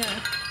 Yeah.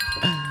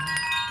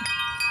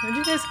 Where'd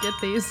you guys get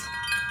these?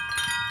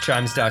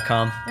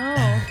 Chimes.com. Oh,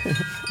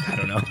 I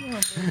don't know. I don't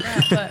believe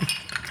that, but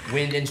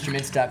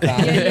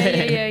Windinstruments.com.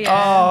 yeah.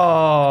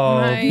 Oh,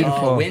 Right.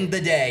 beautiful. Oh, wind the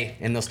day,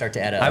 and they'll start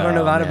to add up. I learned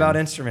a lot man. about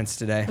instruments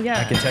today. Yeah.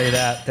 I can tell you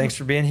that. Thanks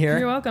for being here.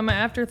 You're welcome. My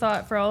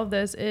afterthought for all of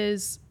this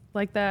is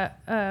like that.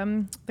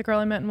 The girl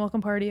I met in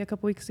Welcome Party a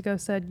couple weeks ago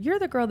said, "You're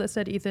the girl that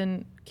said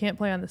Ethan can't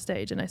play on the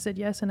stage," and I said,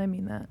 "Yes, and I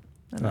mean that."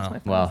 And that's Wow. my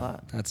final Wow.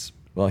 thought. That's.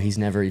 Well, he's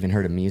never even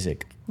heard of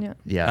music. Yeah.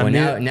 Yeah. Well,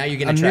 now you're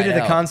gonna I'm try new to it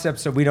the out. concept,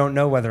 so we don't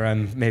know whether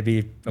I'm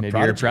maybe Maybe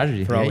you're a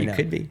prodigy. For all Yeah, we you know.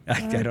 could be. I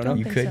don't know.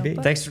 You could be.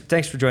 but-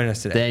 Thanks for joining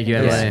us today. Thank you, It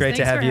was everybody. great to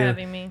Thanks have for you.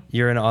 having me.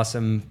 You're an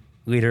awesome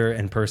leader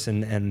and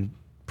person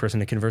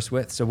to converse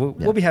with. So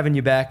we'll be having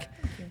you back.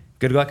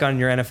 Good luck on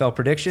your NFL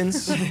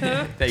predictions.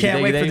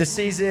 Can't wait for the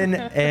season.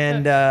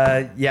 And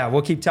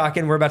we'll keep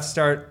talking. We're about to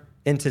start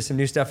into some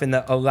new stuff in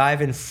the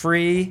alive and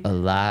free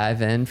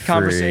Alive and free.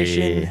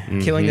 conversation,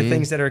 killing the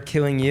things that are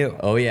killing you.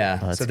 Oh yeah.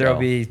 Let's So there'll go.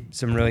 be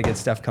some really good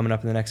stuff coming up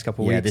in the next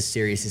couple Yeah, weeks. this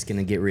series is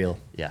gonna get real.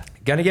 Yeah.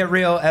 Gonna get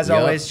real. As Yup.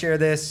 always, share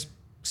this.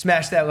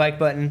 Smash that like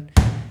button.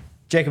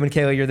 Jacob and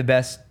Kayla, you're the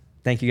best.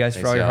 Thank you guys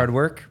for Thanks, all your y'all. hard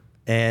work.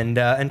 And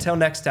until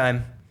next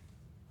time.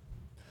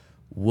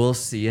 We'll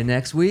see you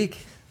next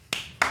week.